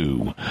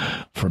ensue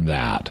from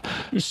that.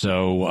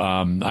 So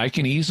I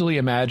can easily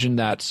imagine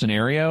that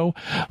scenario,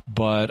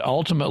 but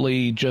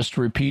ultimately just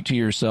repeat to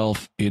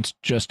yourself, it's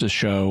just a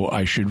show.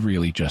 I should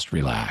really just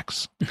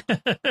relax.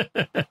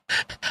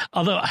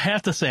 Although I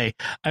have to say,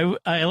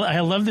 I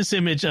love this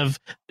image of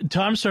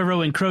Tom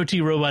Servo and Crow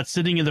T Robot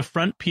sitting in the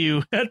front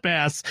pew at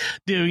Mass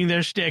doing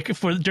their shtick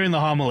during the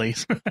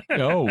homilies.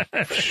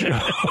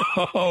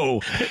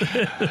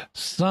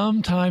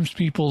 Sometimes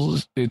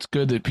it's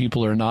good that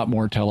people are not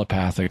more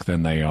telepathic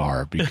than they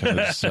are,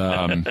 because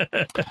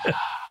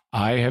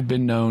I have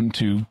been known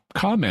to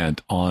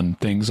comment on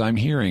things I'm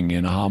hearing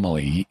in a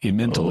homily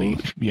mentally.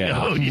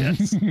 Oh,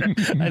 yes.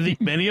 I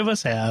think many of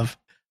us have.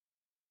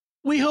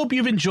 We hope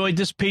you've enjoyed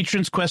this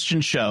Patrons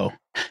Question Show.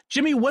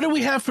 Jimmy, what do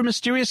we have for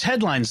mysterious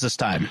headlines this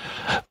time?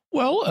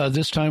 Well,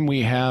 this time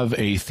we have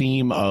a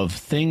theme of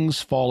things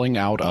falling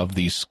out of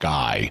the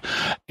sky.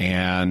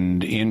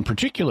 And in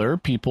particular,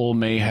 people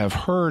may have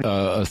heard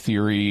a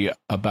theory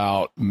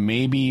about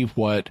maybe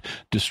what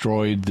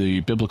destroyed the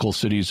biblical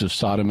cities of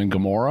Sodom and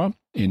Gomorrah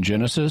in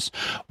Genesis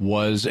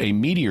was a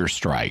meteor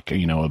strike.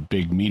 A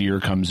big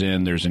meteor comes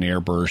in, there's an air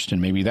burst, and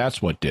maybe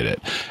that's what did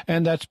it.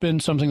 And that's been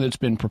something that's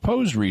been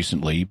proposed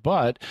recently,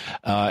 but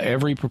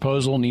every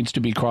proposal needs to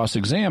be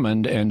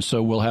cross-examined, and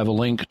so we'll have a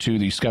link to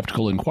the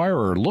Skeptical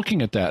Inquirer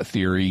looking at that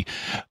theory,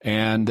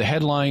 and the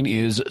headline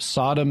is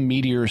Sodom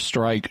meteor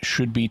strike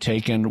should be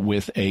taken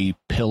with a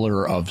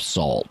pillar of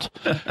salt,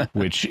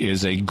 which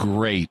is a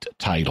great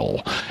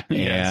title.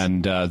 Yes.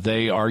 And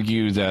they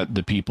argue that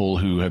the people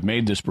who have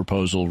made this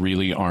proposal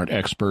really aren't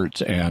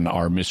experts and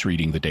are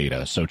misreading the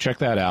data. So check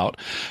that out.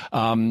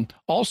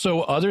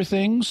 Also, other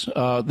things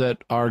that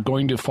are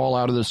going to fall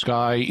out of the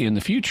sky in the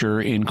future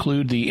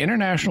include the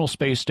International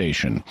Space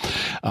Station.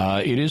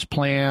 It is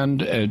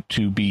planned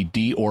to be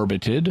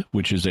deorbited,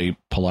 which is a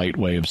polite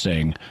way of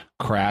saying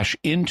crash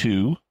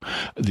into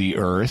the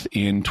Earth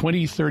in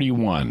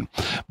 2031.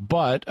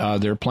 But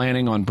they're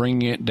planning on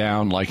bringing it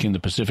down like in the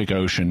Pacific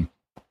Ocean.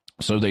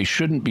 So they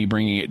shouldn't be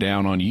bringing it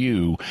down on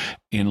you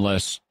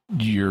unless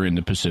you're in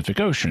the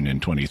Pacific Ocean in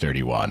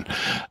 2031.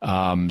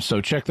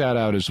 So check that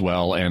out as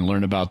well and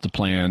learn about the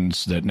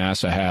plans that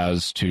NASA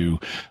has to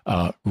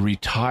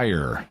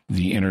retire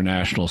the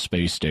International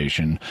Space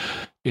Station.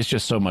 It's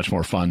just so much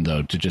more fun,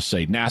 though, to just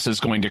say NASA's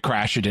going to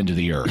crash it into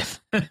the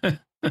Earth.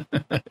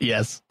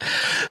 Yes.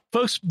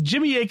 Folks,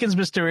 Jimmy Akin's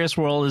Mysterious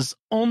World is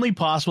only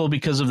possible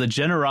because of the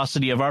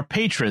generosity of our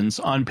patrons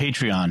on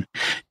Patreon.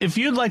 If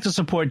you'd like to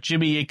support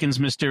Jimmy Akin's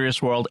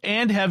Mysterious World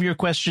and have your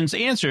questions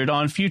answered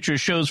on future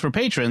shows for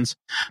patrons,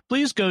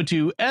 please go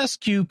to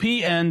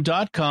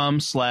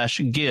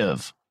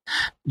sqpn.com/give.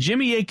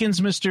 Jimmy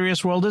Akin's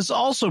Mysterious World is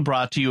also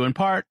brought to you in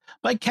part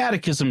by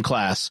Catechism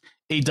Class,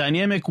 a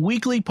dynamic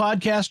weekly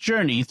podcast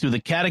journey through the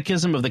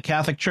Catechism of the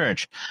Catholic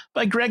Church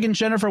by Greg and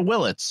Jennifer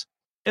Willits.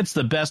 It's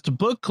the best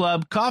book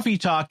club, coffee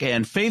talk,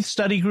 and faith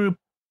study group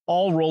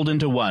all rolled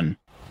into one.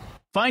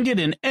 Find it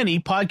in any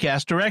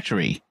podcast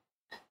directory.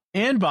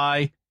 And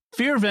by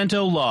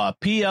Fearvento Law,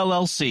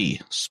 PLLC,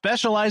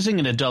 specializing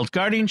in adult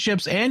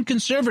guardianships and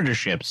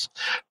conservatorships,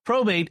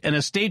 probate and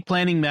estate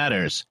planning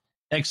matters,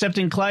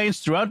 accepting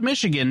clients throughout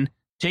Michigan,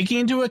 taking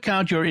into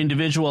account your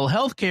individual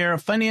healthcare,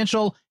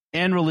 financial,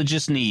 and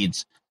religious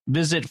needs.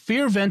 Visit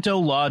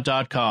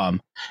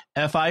fearventolaw.com,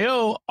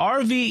 FIORVENTO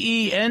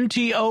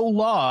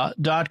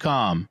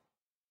law.com.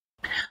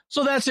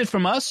 So that's it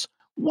from us.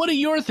 What are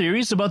your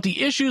theories about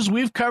the issues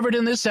we've covered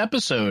in this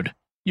episode?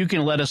 You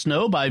can let us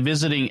know by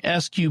visiting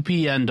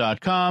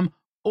sqpn.com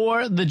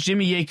or the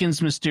Jimmy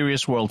Akin's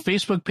Mysterious World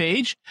Facebook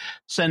page,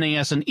 sending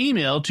us an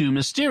email to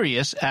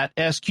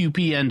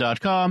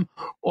mysterious@sqpn.com,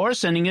 or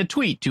sending a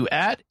tweet to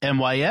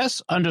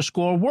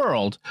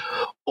 @MYS_world,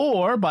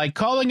 or by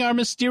calling our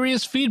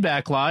mysterious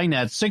feedback line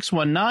at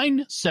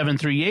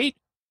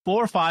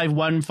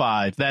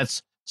 619-738-4515.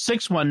 That's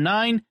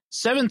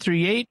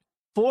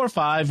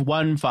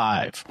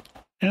 619-738-4515.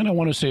 And I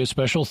want to say a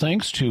special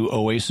thanks to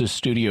Oasis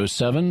Studio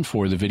 7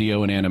 for the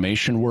video and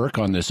animation work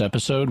on this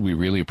episode. We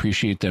really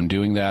appreciate them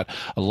doing that.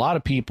 A lot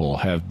of people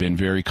have been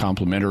very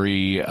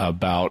complimentary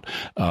about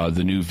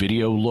the new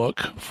video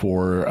look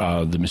for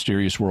the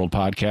Mysterious World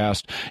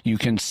podcast. You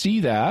can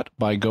see that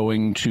by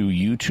going to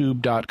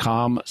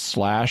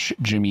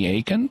youtube.com/Jimmy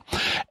Akin.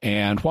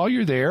 And while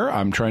you're there,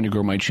 I'm trying to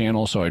grow my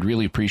channel, so I'd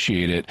really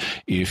appreciate it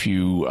if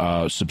you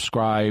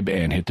subscribe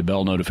and hit the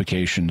bell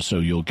notification so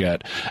you'll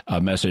get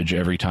a message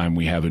every time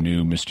we have a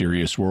new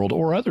Mysterious World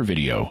or other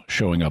video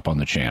showing up on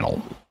the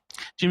channel.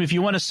 Jim, if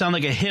you want to sound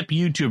like a hip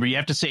YouTuber, you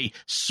have to say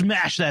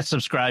smash that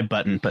subscribe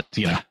button. But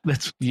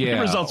that's the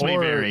results may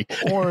vary.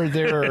 Or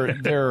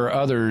there are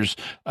others.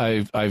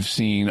 I've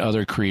seen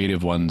other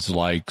creative ones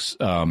like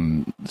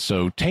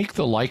so take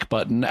the like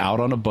button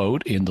out on a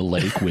boat in the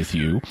lake with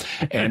you,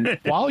 and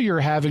while you're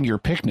having your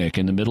picnic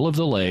in the middle of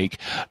the lake,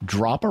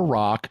 drop a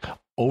rock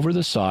over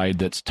the side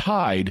that's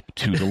tied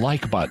to the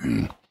like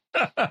button.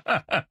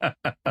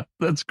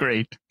 That's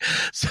great.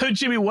 So,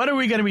 Jimmy, what are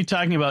we going to be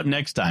talking about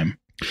next time?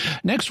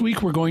 Next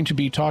week, we're going to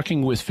be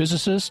talking with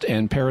physicist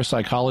and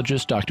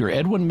parapsychologist Dr.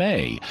 Edwin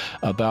May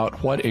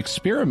about what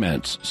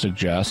experiments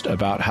suggest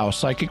about how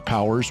psychic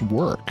powers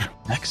work.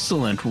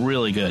 Excellent.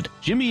 Really good.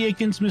 Jimmy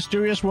Akin's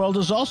Mysterious World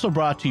is also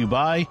brought to you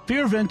by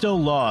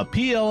Fearvento Law,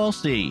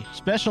 PLLC,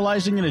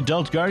 specializing in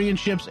adult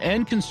guardianships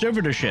and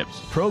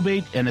conservatorships,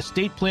 probate and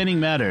estate planning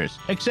matters,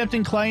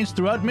 accepting clients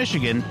throughout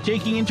Michigan,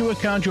 taking into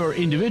account your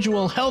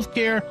individual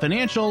healthcare,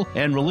 financial,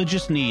 and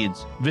religious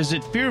needs.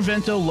 Visit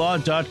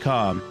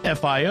fearventolaw.com,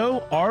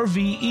 FIORVENTO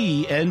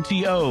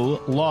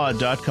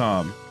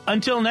law.com.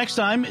 Until next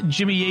time,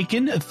 Jimmy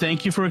Akin,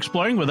 thank you for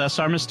exploring with us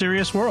our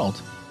mysterious world.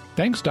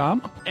 Thanks,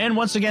 Dom. And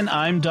once again,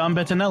 I'm Dom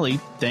Bettinelli.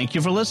 Thank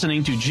you for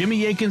listening to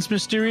Jimmy Akin's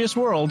Mysterious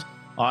World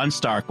on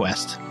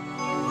StarQuest.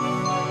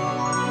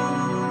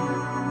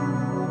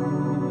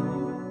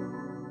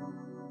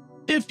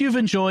 If you've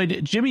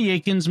enjoyed Jimmy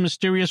Akin's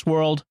Mysterious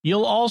World,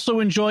 you'll also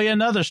enjoy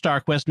another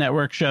StarQuest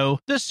Network show,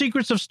 The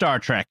Secrets of Star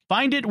Trek.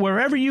 Find it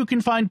wherever you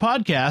can find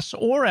podcasts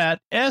or at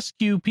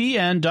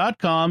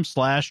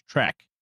sqpn.com/trek.